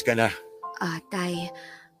ko, umalis ka na. Tay,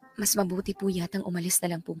 mas mabuti po yatang umalis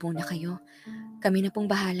na lang po muna kayo. Kami na pong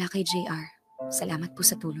bahala kay JR. Salamat po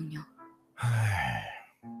sa tulong niyo.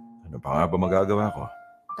 Ano pa nga ba magagawa ko?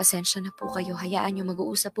 Pasensya na po kayo. Hayaan niyo,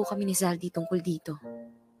 mag-uusap po kami ni Zaldi tungkol dito.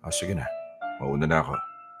 Sige na. Mauna na ako.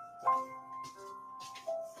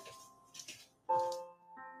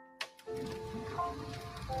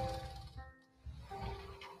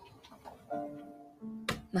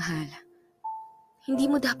 Mahal, hindi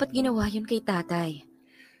mo dapat ginawa yun kay tatay.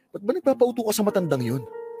 Ba't ba nagpapauto ka sa matandang yun?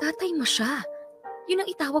 Tatay mo siya. Yun ang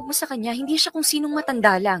itawag mo sa kanya, hindi siya kung sinong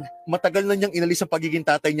matanda lang. Matagal na niyang inalis ang pagiging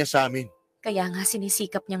tatay niya sa amin. Kaya nga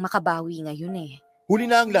sinisikap niyang makabawi ngayon eh. Huli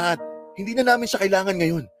na ang lahat. Hindi na namin siya kailangan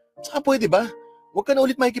ngayon. Saka pwede ba? Huwag ka na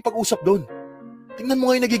ulit makikipag-usap doon. Tingnan mo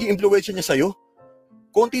nga yung nagiging impluwensya niya sa'yo.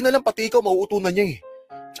 Konti na lang pati ikaw mauutunan niya eh.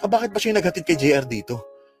 Saka bakit ba siya naghatid kay JR dito?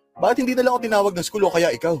 Bakit hindi na lang ako tinawag ng school o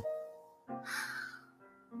kaya ikaw?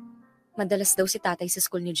 Madalas daw si tatay sa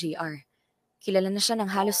school ni JR. Kilala na siya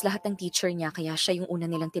ng halos lahat ng teacher niya kaya siya yung una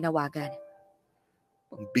nilang tinawagan.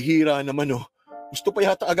 Ang bihira naman oh. Gusto pa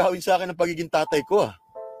yata agawin sa akin ang pagiging tatay ko ah.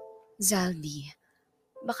 Zaldi,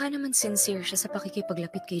 baka naman sincere siya sa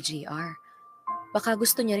pakikipaglapit kay JR. Baka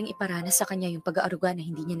gusto niya ring iparana sa kanya yung pag-aaruga na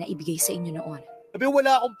hindi niya naibigay sa inyo noon. Sabi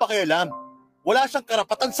wala akong pakialam. Wala siyang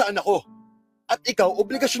karapatan sa anak ko. At ikaw,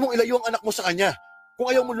 obligasyon mong ilayo ang anak mo sa kanya. Kung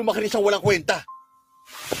ayaw mo lumaki rin siyang walang kwenta.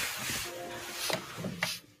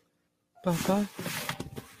 Papa,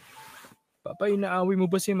 inaaway mo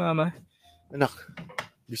ba si Mama? Anak,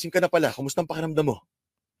 gising ka na pala. Kumusta ang pakiramdam mo?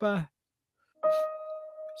 Pa,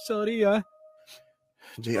 sorry ah.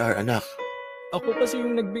 JR, anak. Ako kasi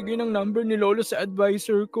yung nagbigay ng number ni Lolo sa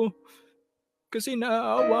advisor ko. Kasi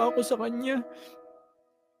naaawa ako sa kanya.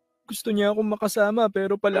 Gusto niya akong makasama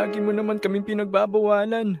pero palagi mo naman kaming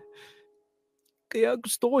pinagbabawalan. Kaya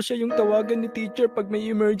gusto ko siya yung tawagan ni teacher pag may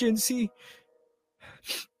emergency.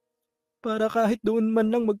 Para kahit doon man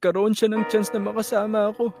lang magkaroon siya ng chance na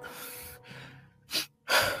makasama ako.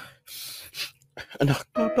 Anak.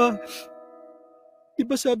 Papa, di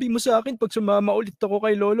ba sabi mo sa akin pag sumama ulit ako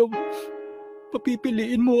kay Lolo,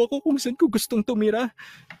 papipiliin mo ako kung saan ko gustong tumira?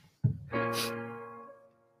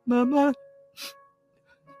 Mama,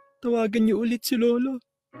 Tawagan niyo ulit si Lolo.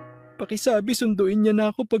 Pakisabi sunduin niya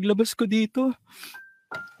na ako paglabas ko dito.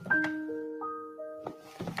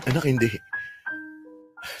 Anak, hindi.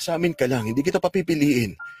 Sa amin ka lang, hindi kita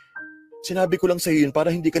papipiliin. Sinabi ko lang sa iyo yun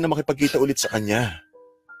para hindi ka na makipagkita ulit sa kanya.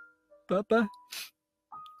 Papa,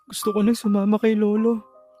 gusto ko nang sumama kay Lolo.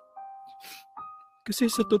 Kasi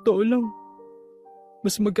sa totoo lang,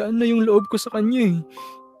 mas magaan na yung loob ko sa kanya eh.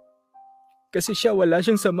 Kasi siya wala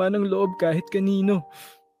siyang sama ng loob kahit kanino.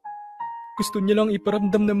 Gusto niya lang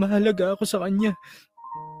iparamdam na mahalaga ako sa kanya.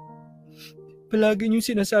 Palagi niyong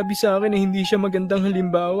sinasabi sa akin na hindi siya magandang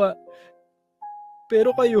halimbawa.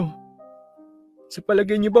 Pero kayo, sa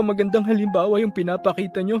palagay niyo ba magandang halimbawa yung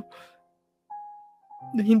pinapakita niyo?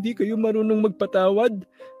 Na hindi kayo marunong magpatawad?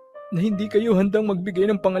 Na hindi kayo handang magbigay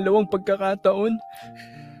ng pangalawang pagkakataon?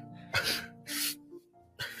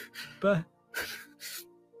 Pa,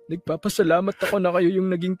 nagpapasalamat ako na kayo yung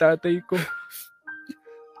naging tatay ko.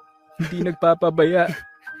 Hindi nagpapabaya.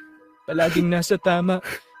 Palaging nasa tama.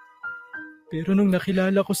 Pero nung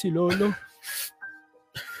nakilala ko si Lolo,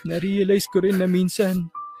 na-realize ko rin na minsan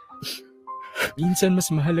mas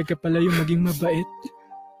mahalaga pala yung maging mabait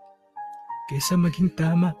kaysa maging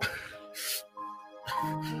tama.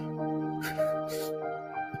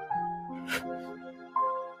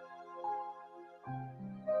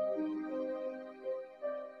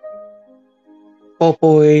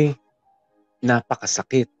 Popoy,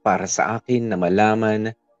 napakasakit para sa akin na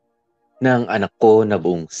malaman na ang anak ko na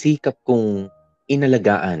buong sikap kong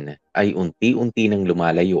inalagaan ay unti-unti nang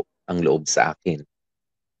lumalayo ang loob sa akin.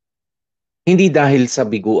 Hindi dahil sa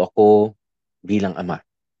bigo ako bilang ama,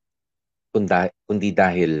 kundi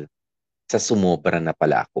dahil sa sumobra na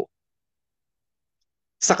pala ako.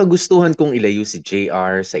 Sa kagustuhan kong ilayo si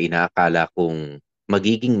JR sa inaakala kong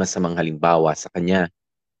magiging masamang halimbawa sa kanya,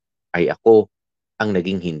 ay ako ang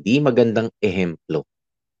naging hindi magandang ehemplo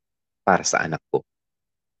para sa anak ko.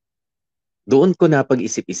 Doon ko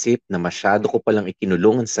napag-isip-isip na masyado ko palang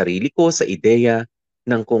ikinulong ang sarili ko sa ideya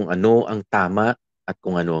ng kung ano ang tama at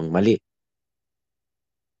kung ano ang mali.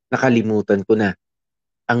 Nakalimutan ko na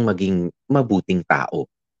ang maging mabuting tao.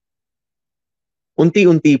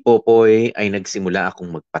 Unti-unti, Popoy, ay nagsimula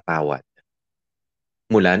akong magpatawad.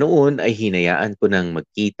 Mula noon ay hinayaan ko nang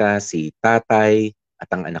magkita si tatay at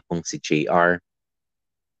ang anak kong si JR.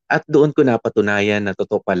 At doon ko napatunayan na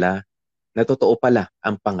totoo pala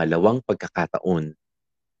ang pangalawang pagkakataon.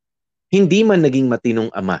 Hindi man naging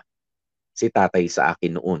matinong ama si tatay sa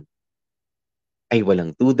akin noon, ay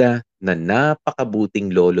walang duda na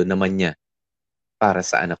napakabuting lolo naman niya para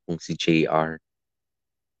sa anak kong si JR.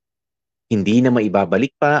 Hindi na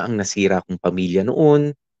maibabalik pa ang nasira kong pamilya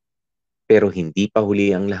noon, pero hindi pa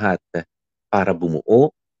huli ang lahat para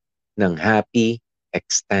bumuo ng happy,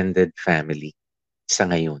 extended family sa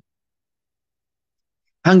ngayon.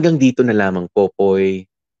 Hanggang dito na lamang, Popoy,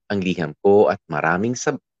 ang liham ko at maraming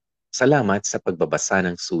salamat sa pagbabasa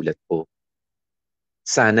ng sulat ko.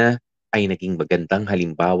 Sana ay naging magandang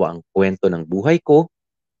halimbawa ang kwento ng buhay ko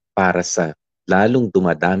para sa lalong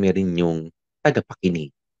dumadami rin yung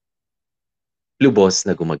tagapakinig. Lubos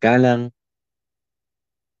na gumagalang,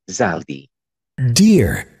 Zaldi.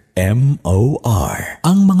 Dear M.O.R.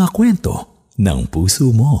 Ang mga kwento ng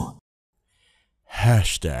puso mo.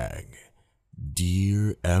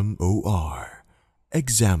 Dear M.O.R.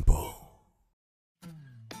 Example.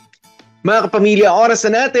 Mga kapamilya, oras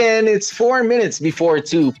na natin. It's 4 minutes before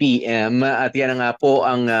 2 p.m. At yan nga po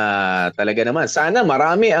ang talaga naman. Sana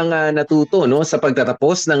marami ang natuto no, sa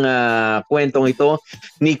pagtatapos ng kwentong ito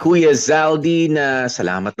ni Kuya Zaldi na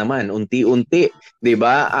salamat naman. Unti-unti, di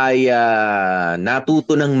ba, ay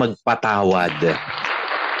natuto ng magpatawad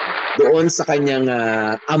doon sa kanyang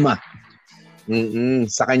ama.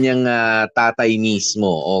 Sa kanyang tatay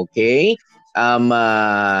mismo. Okay?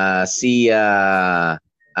 Si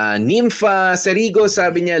Nympha Serigo,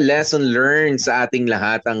 sabi niya, lesson learned sa ating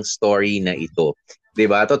lahat ang story na ito. 'Di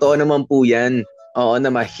ba? Totoo naman po 'yan. Oo,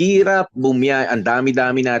 na mahirap ang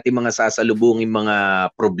dami-dami natin mga sasalubungin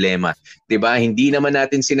mga problema. 'Di ba? Hindi naman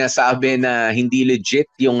natin sinasabi na hindi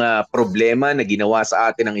legit yung problema na ginawa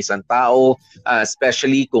sa atin ng isang tao,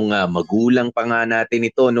 especially kung magulang pa nga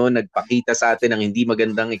natin ito, no, nagpakita sa atin ng hindi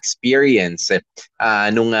magandang experience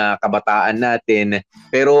nung kabataan natin.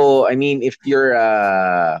 Pero I mean, if you're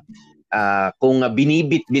kung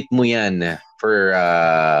binibit-bit mo 'yan for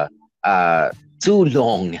too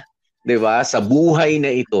long, 'di ba? Sa buhay na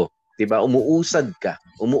ito, 'di ba? Umuusad ka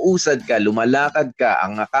Umuusad ka, lumalakad ka,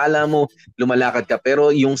 ang akala mo lumalakad ka,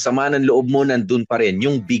 pero yung sama ng loob mo nandun pa rin.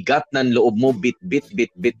 Yung bigat ng loob mo, bit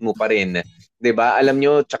mo pa rin. 'Di ba? Alam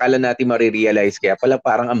nyo, tsaka lang natin marirealize, kaya pala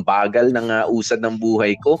parang ang bagal ng usad ng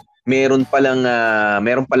buhay ko. Meron pala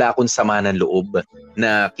akong sama ng loob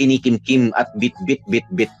na kinikimkim at bit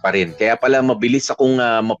pa rin. Kaya pala mabilis akong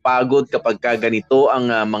mapagod kapag ganito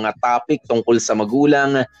ang mga topic tungkol sa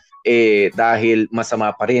magulang, dahil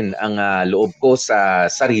masama pa rin ang loob ko sa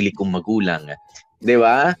sarili kong magulang. 'Di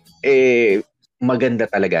ba? Maganda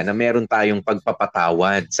talaga na meron tayong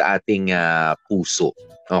pagpapatawad sa ating puso.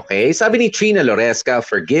 Okay? Sabi ni Trina Loresca,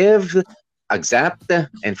 forgive, accept,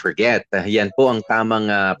 and forget. Yan po ang tamang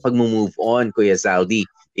pag-move on, Kuya Zaldi.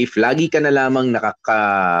 If lagi ka na lamang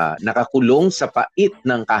nakakulong sa pait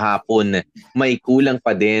ng kahapon, may kulang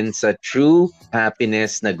pa din sa true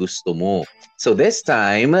happiness na gusto mo. So this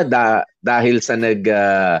time, dahil sa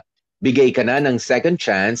nagbigay ka na ng second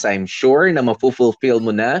chance, I'm sure na mafulfill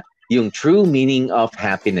mo na yung true meaning of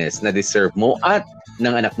happiness na deserve mo at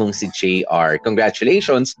ng anak mong si JR.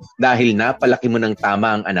 Congratulations dahil napalaki mo ng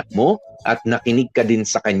tama ang anak mo at nakinig ka din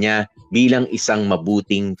sa kanya bilang isang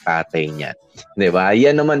mabuting tatay niya. 'Di ba?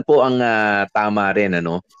 Yan naman po ang tama rin,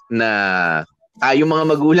 ano, na tayo mga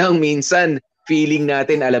magulang minsan feeling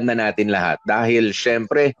natin alam na natin lahat. Dahil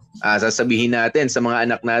syempre, sasabihin natin sa mga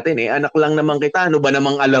anak natin, anak lang naman kita, ano ba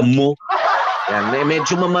namang alam mo? Yan,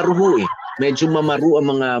 medyo mamaruho eh. Medyo mamaru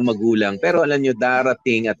ang mga magulang. Pero alam nyo,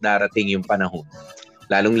 darating yung panahon.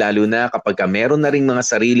 Lalong-lalo na kapag meron na rin mga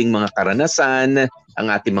sariling mga karanasan, ang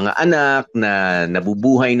ating mga anak na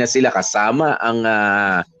nabubuhay na sila kasama ang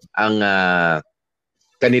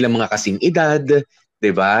kanilang mga kasing edad,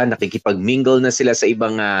 'di ba? Nakikipag-mingle na sila sa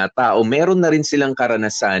ibang tao. Meron na rin silang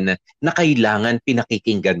karanasan na kailangan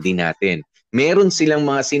pinakikinggan din natin. Meron silang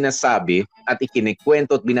mga sinasabi at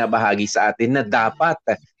ikinikwento at binabahagi sa atin na dapat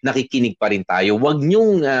nakikinig pa rin tayo. Huwag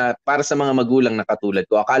niyong, para sa mga magulang na katulad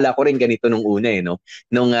ko, akala ko rin ganito nung una no?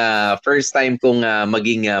 Nung first time kong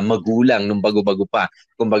maging magulang, nung bago-bago pa.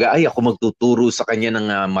 Kumbaga, ako magtuturo sa kanya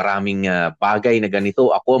ng maraming bagay na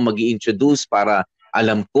ganito. Ako mag-i-introduce para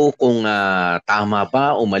alam ko kung tama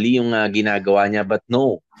ba o mali yung ginagawa niya. But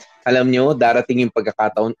no, alam nyo, darating yung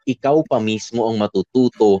pagkakataon, ikaw pa mismo ang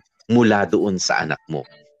matututo mula doon sa anak mo.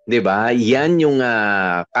 'Di ba? Yan yung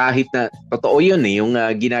kahit na totoo 'yun yung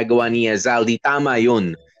ginagawa ni Zaldi, tama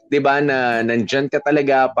 'yun. 'Di ba na nandiyan ka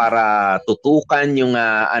talaga para tutukan yung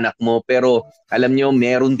anak mo, pero alam nyo,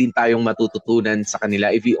 meron din tayong matututunan sa kanila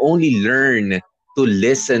if we only learn to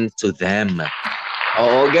listen to them.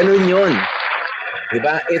 Oo, ganun 'yun. 'Di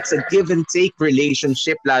ba? It's a give and take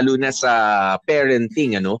relationship, lalo na sa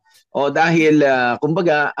parenting, ano? O dahil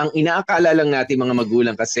kumbaga ang inaakala lang natin mga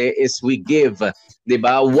magulang kasi is we give, 'di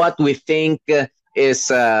ba? What we think is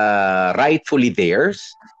rightfully theirs,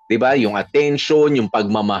 'di ba? Yung attention, yung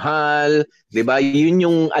pagmamahal, 'di ba? Yun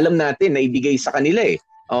yung alam natin na ibigay sa kanila eh.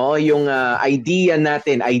 Oo, yung idea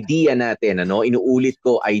natin, ano? Inuulit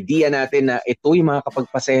ko, idea natin na ito yung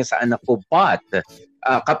makakapagpasaya sa anak ko. But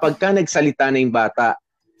kapag ka nagsalita na yung bata,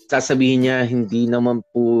 sasabihin niya, hindi naman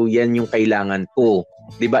po yan yung kailangan ko.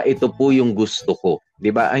 'Di ba? Ito po yung gusto ko.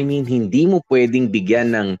 'Di ba? I mean, hindi mo pwedeng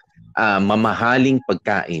bigyan ng mamahaling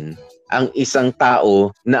pagkain ang isang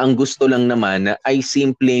tao na ang gusto lang naman ay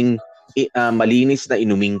simpleng malinis na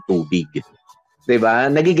inuming tubig. 'Di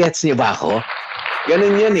ba? Nagigets niyo ba ako?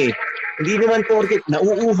 Ganun 'yan eh. Hindi naman porket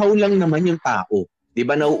nauuhaw lang naman yung tao. 'Di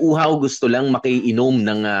ba? Nauuhaw, gusto lang makainom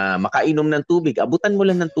ng tubig. Abutan mo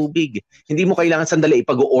lang ng tubig. Hindi mo kailangan sandali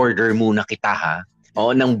ipag-order muna kita ha.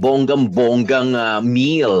 O ng bonggang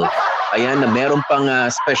meal. Ayan, na meron pang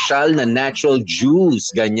special na natural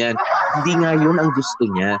juice, ganyan. Hindi nga yun ang gusto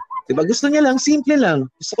niya. 'Di ba? Gusto niya lang, simple lang.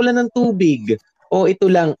 Gusto ko lang ng tubig. O ito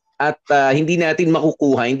lang. At hindi natin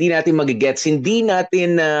makukuha, hindi natin magigets, hindi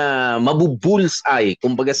natin mabubulseye,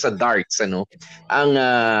 kumbaga sa darts, ano?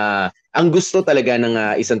 Ang gusto talaga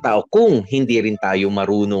ng isang tao kung hindi rin tayo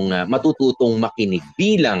marunong matututong makinig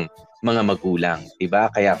bilang mga magulang, 'di ba?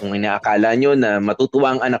 Kaya kung inaakala nyo na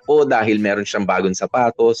matutuwa ang anak ko dahil meron siyang bagong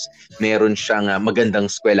sapatos, meron siyang magandang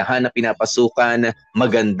eskwelahan na pinapasukan,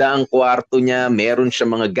 maganda ang kwarto niya, meron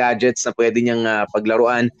siyang mga gadgets na pwede niyang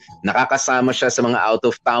paglaruan, nakakasama siya sa mga out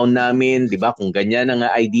of town namin, 'di ba? Kung ganyan ang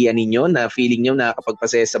idea ninyo na feeling niyo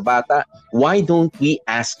nakakapagpasaya sa bata, why don't we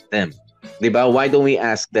ask them? 'Di ba? Why don't we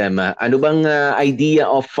ask them? Ano bang idea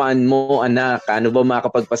of fun mo, anak? Ano ba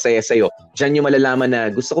makakapagpasaya sa iyo? Diyan niyo malalaman na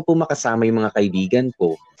gusto ko po makasama yung mga kaibigan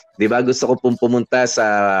ko. 'Di ba? Gusto ko pong pumunta sa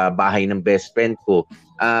bahay ng best friend ko.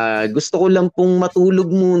 Gusto ko lang pong matulog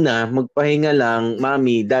muna, magpahinga lang,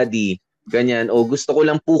 mommy, daddy. ganyan, o gusto ko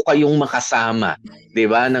lang po kayong makasama, 'di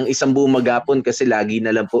ba? Ng isang buong maghapon kasi lagi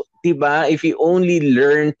na lang po, 'di ba? If you only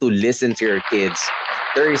learn to listen to your kids,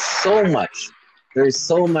 there is so much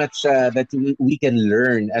that we can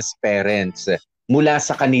learn as parents mula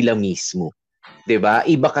sa kanila mismo. 'Di ba?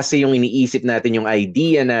 Iba kasi yung iniisip natin, yung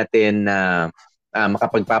idea natin na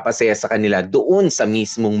makapagpapasaya sa kanila doon sa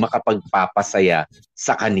mismong makapagpapasaya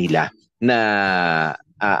sa kanila na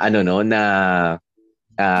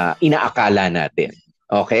inaakala natin.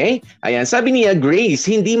 Okay? Ayan, sabi niya, Grace,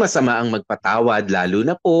 hindi masama ang magpatawad, lalo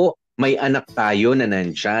na po may anak tayo na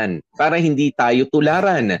nandyan para hindi tayo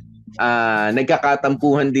tularan.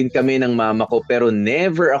 Nagkakatampuhan din kami ng mama ko pero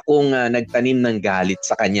never akong nagtanim ng galit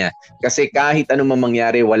sa kanya. Kasi kahit anong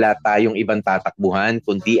mangyari, wala tayong ibang tatakbuhan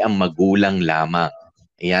kundi ang magulang lamang.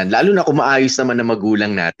 Ayan, lalo na kung maayos naman na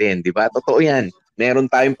magulang natin, di ba? Totoo yan. Meron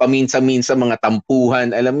tayong paminsan-minsan mga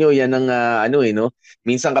tampuhan. Alam nyo, yan ang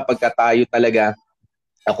minsan kapag tayo talaga,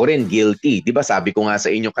 ako rin guilty. Di ba sabi ko nga sa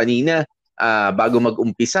inyo kanina, bago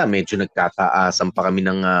mag-umpisa, medyo nagtataasan pa kami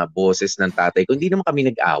ng boses ng tatay ko. Hindi naman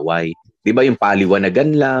kami nag-away. Di ba yung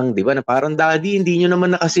paliwanagan lang, di ba na parang, Daddy, hindi nyo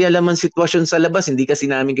naman na kasi alam ang sitwasyon sa labas. Hindi kasi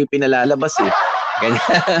namin kayo pinalalabas eh.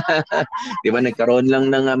 Di ba nagkaroon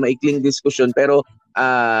lang ng maikling diskusyon. Pero,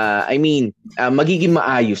 magiging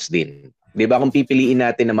maayos din. Di ba kung pipiliin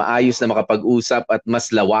natin na maayos na makapag-usap at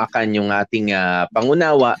mas lawakan yung ating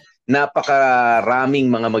pangunawa, napakaraming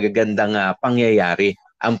mga magagandang pangyayari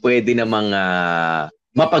ang pwede namang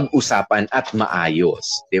mapag-usapan at maayos,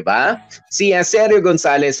 'di ba? Si Sergio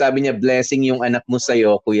Gonzalez sabi niya, blessing yung anak mo sa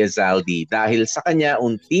iyo, Kuya Zaldi, dahil sa kanya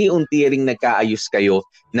unti-unti ring nagkaayos kayo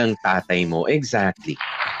ng tatay mo. Exactly.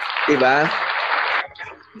 'Di ba?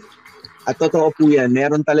 At totoo po yan,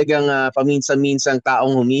 meron talagang paminsan-minsang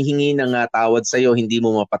taong humihingi ng tawad sa iyo, hindi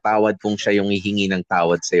mo mapatawad kung siya yung hihingi ng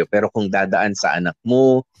tawad sa iyo. Pero kung dadaan sa anak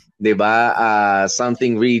mo, 'di ba?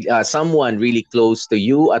 Someone really close to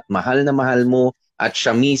you at mahal na mahal mo at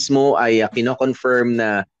siya mismo ay kino-confirm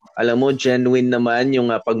na alam mo genuine naman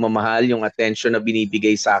yung pagmamahal, yung attention na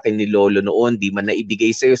binibigay sa akin ni Lolo noon, di man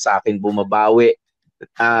naibigay sa iyo, sa akin bumabawi.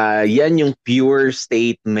 Yan yung pure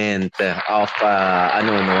statement of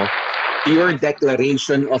pure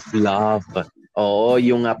declaration of love. Oo,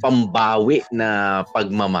 yung pambawi na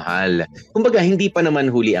pagmamahal. Kumbaga, hindi pa naman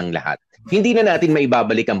huli ang lahat. Hindi na natin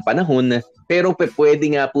maibabalik ang panahon, pero pwede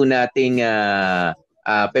nga po nating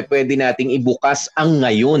pwede nating ibukas ang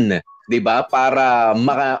ngayon, 'di ba? Para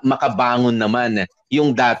makabangon naman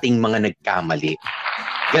yung dating mga nagkamali.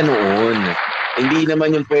 Ganoon. Hindi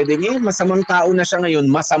naman yung pwedeng masamang tao na siya ngayon,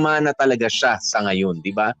 masama na talaga siya sa ngayon,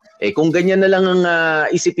 'di ba? Kung ganyan na lang ang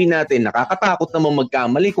isipin natin, nakakatakot namang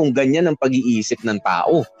magkamali kung ganyan ang pag-iisip ng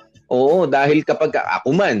tao. Oo, dahil kapag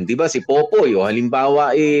ako man, 'di ba, si Popoy, o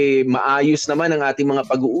halimbawa maayos naman ang ating mga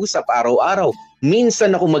pag-uusap araw-araw.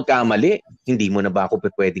 Minsan ako magkamali, hindi mo na ba ako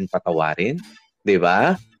pwedeng patawarin? 'Di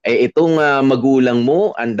ba? Itong magulang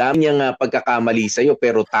mo, ang dami niyang pagkakamali sa iyo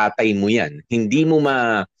pero tatay mo 'yan. Hindi mo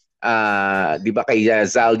 'di ba kay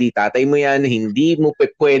Zaldi, tatay mo 'yan, hindi mo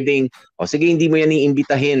pwedeng sige, hindi mo 'yan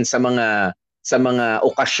iimbitahin sa mga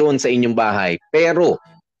okasyon sa inyong bahay. Pero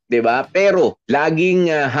 'di ba? Pero laging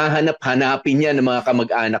hahanap-hanapin niya ng mga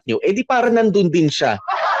kamag-anak niyo. Di para nandun din siya.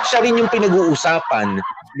 Siya rin yung pinag-uusapan,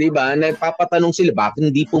 'di ba? Nagpapatanong sila, bakit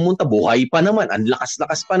hindi pumunta? Buhay pa naman, ang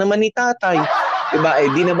lakas-lakas pa naman ni tatay. 'Di ba?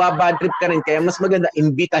 Di na ba bad trip ka rin, kaya mas maganda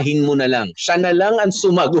imbitahin mo na lang. Siya na lang ang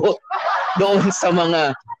sumagot doon sa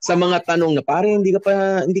mga tanong na parang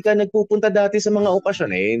hindi ka nagpupunta dati sa mga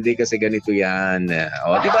okasyon hindi kasi ganito 'yan.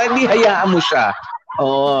 'Di ba? Hindi hayaan mo siya.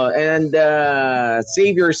 And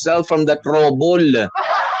save yourself from the trouble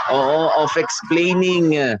of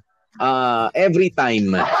explaining every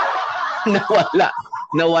time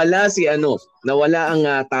nawala ang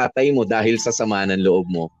tatay mo dahil sa sama ng loob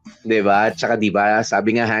mo, 'di ba? Tsaka 'di ba,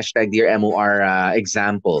 sabi nga #DearMOR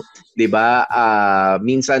example, 'di ba?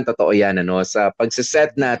 Minsan totoo 'yan sa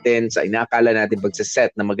pagse-set natin, sa inaakala natin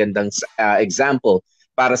pagse-set na magandang example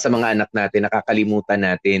para sa mga anak natin, nakakalimutan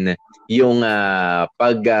natin yung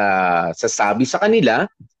pagsasabi sa kanila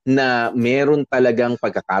na meron talagang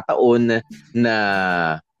pagkakataon na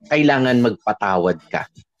kailangan magpatawad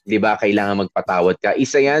ka. 'Di ba? Kailangan magpatawad ka.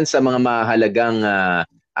 Isa 'yan sa mga mahalagang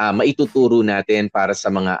maituturo natin para sa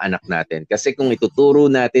mga anak natin. Kasi kung ituturo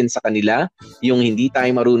natin sa kanila yung hindi tayo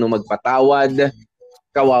marunong magpatawad,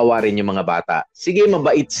 kawawa rin yung mga bata. Sige,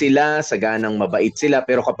 mabait sila, saganang mabait sila,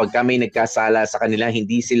 pero kapag may nagkasala sa kanila,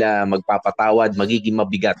 hindi sila magpapatawad, magiging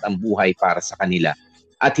mabigat ang buhay para sa kanila.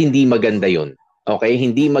 At hindi maganda yon. Okay?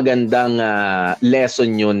 Hindi magandang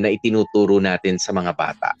lesson yun na itinuturo natin sa mga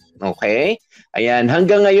bata. Okay? Ayan,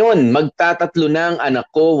 hanggang ngayon, magtatatlo na ang anak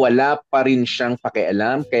ko, wala pa rin siyang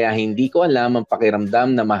pakialam, kaya hindi ko alam ang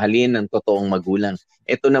pakiramdam na mahalin ng totoong magulang.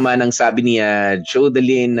 Ito naman ang sabi ni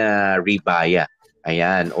Jodeline Ribaya.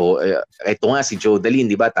 Ayan, ito nga si Jodeline,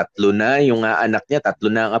 di ba? Tatlo na yung anak niya,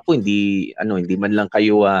 tatlo na ang apo, hindi man lang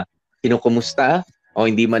kayo kinukumusta o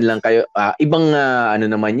hindi man lang kayo ibang ano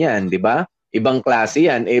naman 'yan, di ba? Ibang klase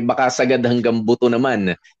yan, baka sagad hanggang buto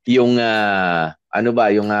naman yung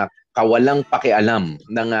yung kawalang pakialam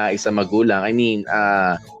ng isang magulang. I mean,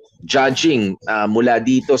 judging mula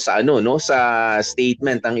dito sa sa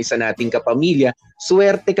statement ng isa nating kapamilya,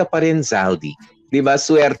 swerte ka pa rin, Zaldi. 'Di ba?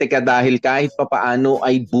 Swerte ka dahil kahit papaano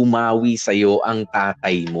ay bumawi sa iyo ang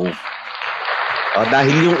tatay mo.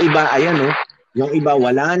 Dahil yung iba yung iba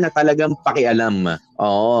wala na talagang pakialam.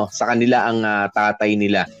 Sa kanila ang tatay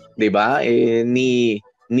nila. 'Di ba? Ni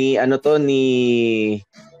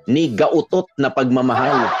gautot na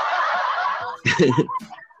pagmamahal.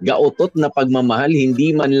 Gautot na pagmamahal,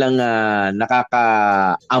 hindi man lang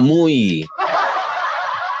nakakaamoy.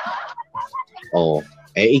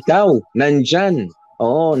 Ikaw, nandyan.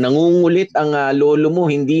 Nangungulit ang lolo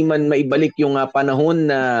mo, hindi man maibalik yung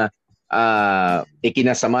panahon na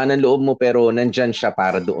ikinasama ng loob mo, pero nandyan siya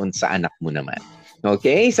para doon sa anak mo naman.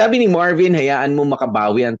 Okay? Sabi ni Marvin, hayaan mo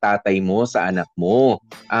makabawi ang tatay mo sa anak mo.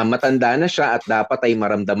 Matanda na siya at dapat ay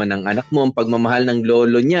maramdaman ng anak mo ang pagmamahal ng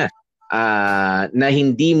lolo niya na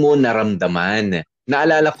hindi mo naramdaman.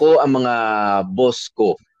 Naalala ko ang mga boss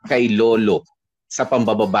ko kay lolo sa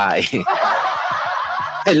pambababae.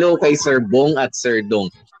 Hello kay Sir Bong at Sir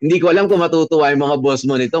Dong. Hindi ko alam kung matutuwa yung mga boss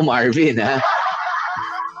mo nito, Marvin, ha?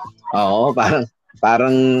 Oo,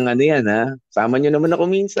 parang ano yan, ha? Sama nyo naman ako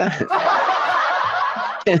minsan.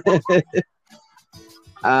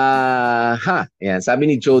 Ayan, sabi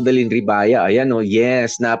ni Jodeline Ribaya, ayan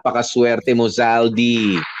yes, napakaswerte mo,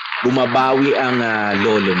 Zaldi. Bumabawi ang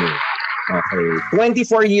lolo mo. Okay.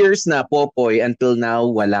 24 years na, Popoy, until now,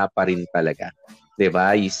 wala pa rin talaga.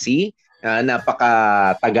 Diba? You see?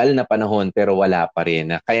 Napakatagal na panahon pero wala pa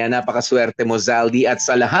rin. Kaya napakaswerte mo, Zaldi, at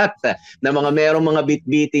sa lahat na mga merong mga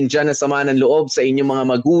bitbitin dyan na sama ng loob sa inyong mga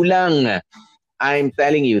magulang, I'm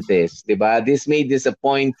telling you this, diba? This may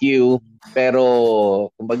disappoint you, pero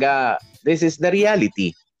kumbaga, this is the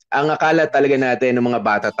reality. Ang akala talaga natin ng mga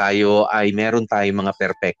bata tayo ay meron tayong mga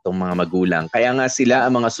perpektong mga magulang. Kaya nga sila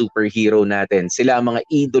ang mga superhero natin, sila ang mga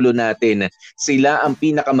idolo natin, sila ang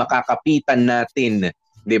pinakamakakapitan natin,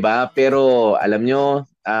 diba? Pero alam nyo,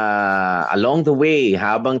 along the way,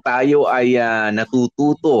 habang tayo ay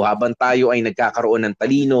natututo, habang tayo ay nagkakaroon ng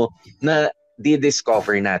talino, na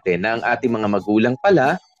di-discover natin na ang ating mga magulang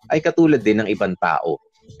pala ay katulad din ng ibang tao.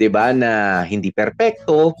 'Di ba? Na hindi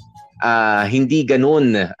perpekto, hindi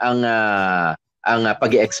ganoon ang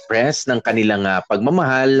pag-express ng kanilang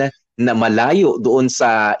pagmamahal na malayo doon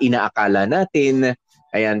sa inaakala natin.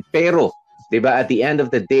 Ayan, pero 'di ba, at the end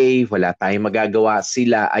of the day, wala tayong magagawa,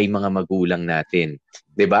 sila ay mga magulang natin.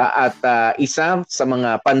 'Di ba? At isa sa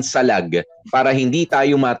mga pansalag para hindi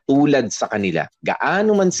tayo matulad sa kanila.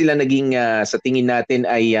 Gaano man sila naging sa tingin natin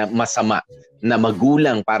ay masama na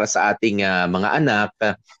magulang para sa ating mga anak,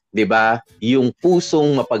 'di ba? Yung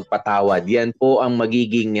pusong mapagpatawad, yan po ang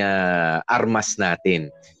magiging armas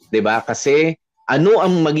natin. 'Di ba? Kasi ano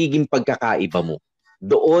ang magiging pagkakaiba mo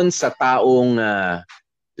doon sa taong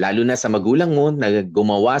lalo na sa magulang mo na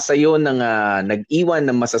gumawa sa iyo ng nag-iwan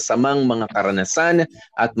ng masasamang mga karanasan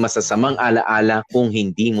at masasamang alaala kung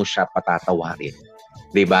hindi mo siya patatawarin.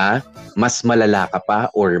 'Di ba? Mas malala ka pa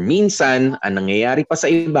or minsan ang nangyayari pa sa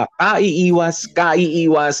iba, kaiiwas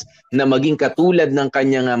na maging katulad ng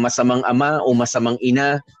kanyang masamang ama o masamang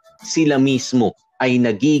ina, sila mismo ay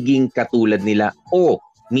nagiging katulad nila o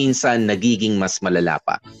minsan nagiging mas malala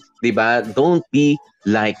pa. 'Di ba? Don't be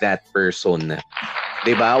like that person.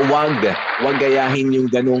 'Di ba? Wag gayahin yung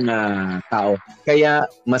ganung tao. Kaya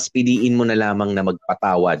mas piliin mo na lamang na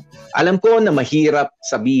magpatawad. Alam ko na mahirap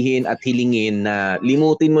sabihin at hilingin na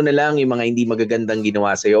limutin mo na lang yung mga hindi magagandang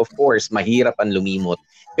ginawa sa iyo. Of course, mahirap ang lumimot.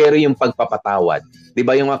 Pero yung pagpapatawad, 'di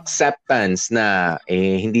ba, yung acceptance na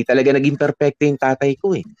hindi talaga naging perpekto yung tatay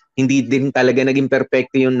ko eh. Hindi din talaga naging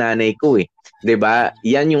perpekto yung nanay ko eh. 'Di ba?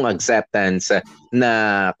 Yan yung acceptance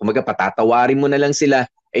na kumaga patatawarin mo na lang sila.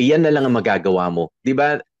 Yan na lang ang magagawa mo. 'Di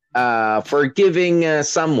ba? Forgiving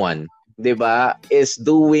someone, 'di ba, is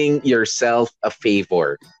doing yourself a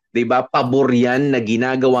favor. 'Di ba? Pabor yan na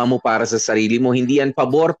ginagawa mo para sa sarili mo. Hindi yan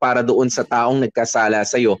pabor para doon sa taong nagkasala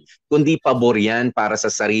sa iyo, kundi pabor yan para sa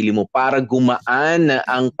sarili mo, para gumaan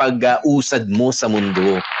ang pag-usad mo sa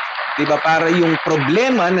mundo. 'Di ba? Para yung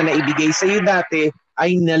problema na naibigay sa iyo dati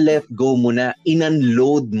ay na-let go mo na,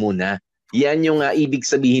 in-unload mo na. Yan yung ibig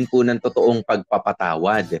sabihin po ng totoong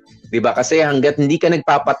pagpapatawad. 'Di ba? Kasi hangga't hindi ka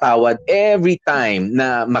nagpapatawad, every time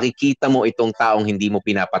na makikita mo itong taong hindi mo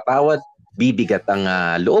pinapatawad, bibigat ang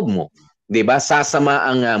loob mo. 'Di ba? Sasama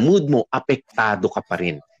ang mood mo, apektado ka pa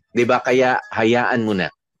rin. 'Di ba? Kaya hayaan mo na.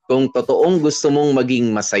 Kung totoong gusto mong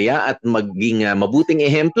maging masaya at maging mabuting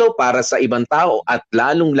ehemplo para sa ibang tao at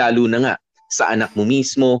lalong-lalo na nga sa anak mo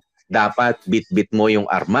mismo, dapat bit-bit mo yung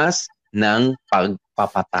armas ng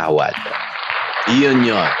pagpapatawad. Iyon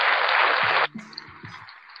yun.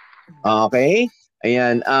 Okay?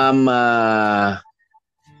 Ayan.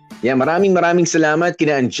 Maraming salamat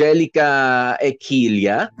kina Angelica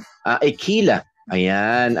Equila.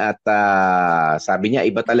 Ayan. At sabi niya,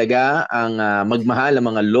 iba talaga ang magmahal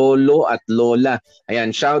ang mga lolo at lola.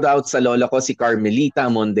 Ayan. Shout out sa lola ko, si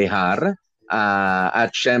Carmelita Mondejar.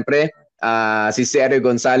 At syempre, si Sergio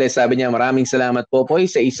Gonzalez, sabi niya, maraming salamat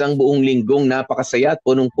Popoy sa isang buong linggong napakasaya at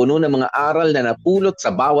punong-puno ng mga aral na napulot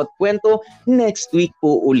sa bawat kwento. Next week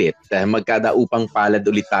po ulit. Magkadaupang palad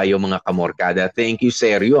ulit tayo mga kamorkada. Thank you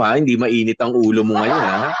Sergio ha. Hindi mainit ang ulo mo ngayon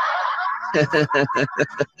ha.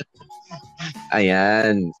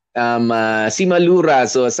 Ayan. Si Malura,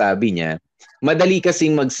 so sabi niya, madali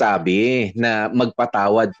kasing magsabi na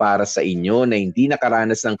magpatawad para sa inyo na hindi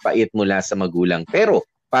nakaranas ng pait mula sa magulang. Pero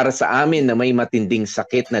para sa amin na may matinding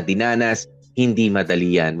sakit na dinanas, hindi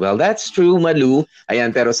madali yan. Well, that's true, Malu.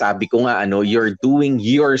 Ayan, pero sabi ko nga, you're doing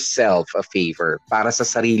yourself a favor. Para sa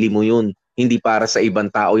sarili mo yun. Hindi para sa ibang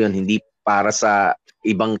tao yun. Hindi para sa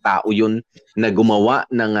ibang tao yun na gumawa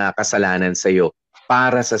ng kasalanan sa'yo.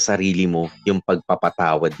 Para sa sarili mo yung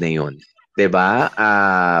pagpapatawad na yun. 'Di ba?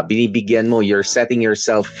 Binibigyan mo, you're setting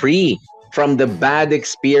yourself free from the bad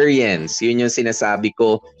experience. Yun yung sinasabi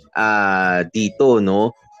ko dito,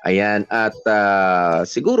 no? Ayan, at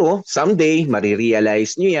siguro someday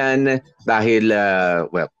marirealize nyo yan dahil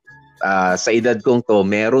sa edad kong to,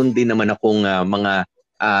 meron din naman akong mga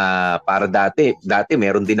para dati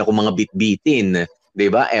meron din ako mga bitbitin, 'di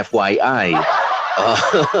ba? FYI.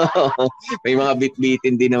 May mga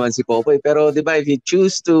bitbitin din naman si Popoy, pero 'di ba, if you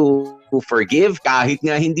choose to forgive kahit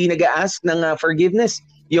nga hindi nag-a-ask ng forgiveness,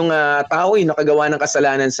 yung tao ay nakagawa ng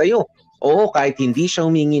kasalanan sa iyo. Oo, kahit hindi siya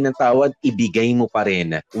humingi ng tawad, ibigay mo pa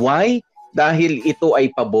rin. Why? Dahil ito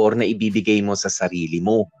ay pabor na ibibigay mo sa sarili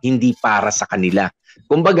mo, hindi para sa kanila.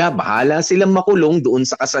 Kumbaga, bahala silang makulong doon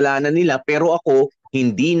sa kasalanan nila, pero ako,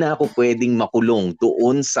 hindi na ako pwedeng makulong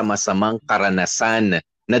doon sa masamang karanasan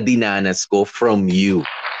na dinanas ko from you.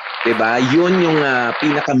 'Di ba? Yun yung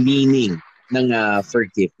pinaka-meaning ng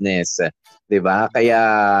forgiveness. 'Di ba? Kaya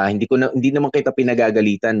hindi naman kita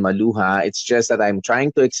pinagagalitan, Maluha. It's just that I'm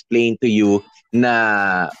trying to explain to you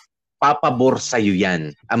na papabor sa iyo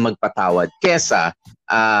 'yan ang magpatawad kesa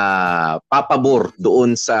papabor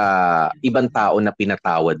doon sa ibang tao na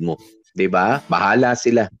pinatawad mo. 'Di ba? Bahala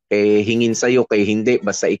sila. Hingin sa iyo, hindi,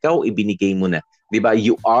 basta ikaw ibinigay mo na. 'Di ba?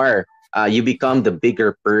 You become the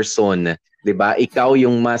bigger person. 'Di ba? Ikaw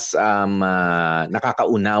yung mas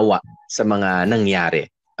nakakaunawa sa mga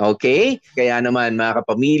nangyari. Okay? Kaya naman mga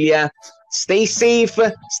kapamilya, stay safe,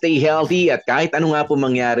 stay healthy, at kahit ano nga po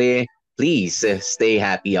mangyari, please stay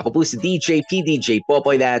happy. Ako po si DJ PDJ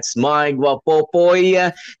Popoy, that's my Popoy,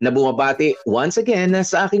 na bumabati once again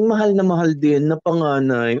sa aking mahal din na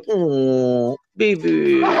panganay. Oh,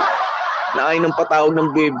 baby. Naay ng patawag ng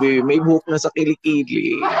baby, may buhok na sa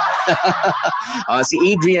kilikili. Si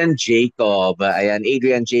Adrian Jacob. Ayan,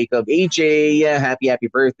 Adrian Jacob. AJ, happy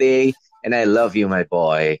birthday. And I love you, my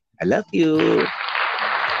boy. I love you.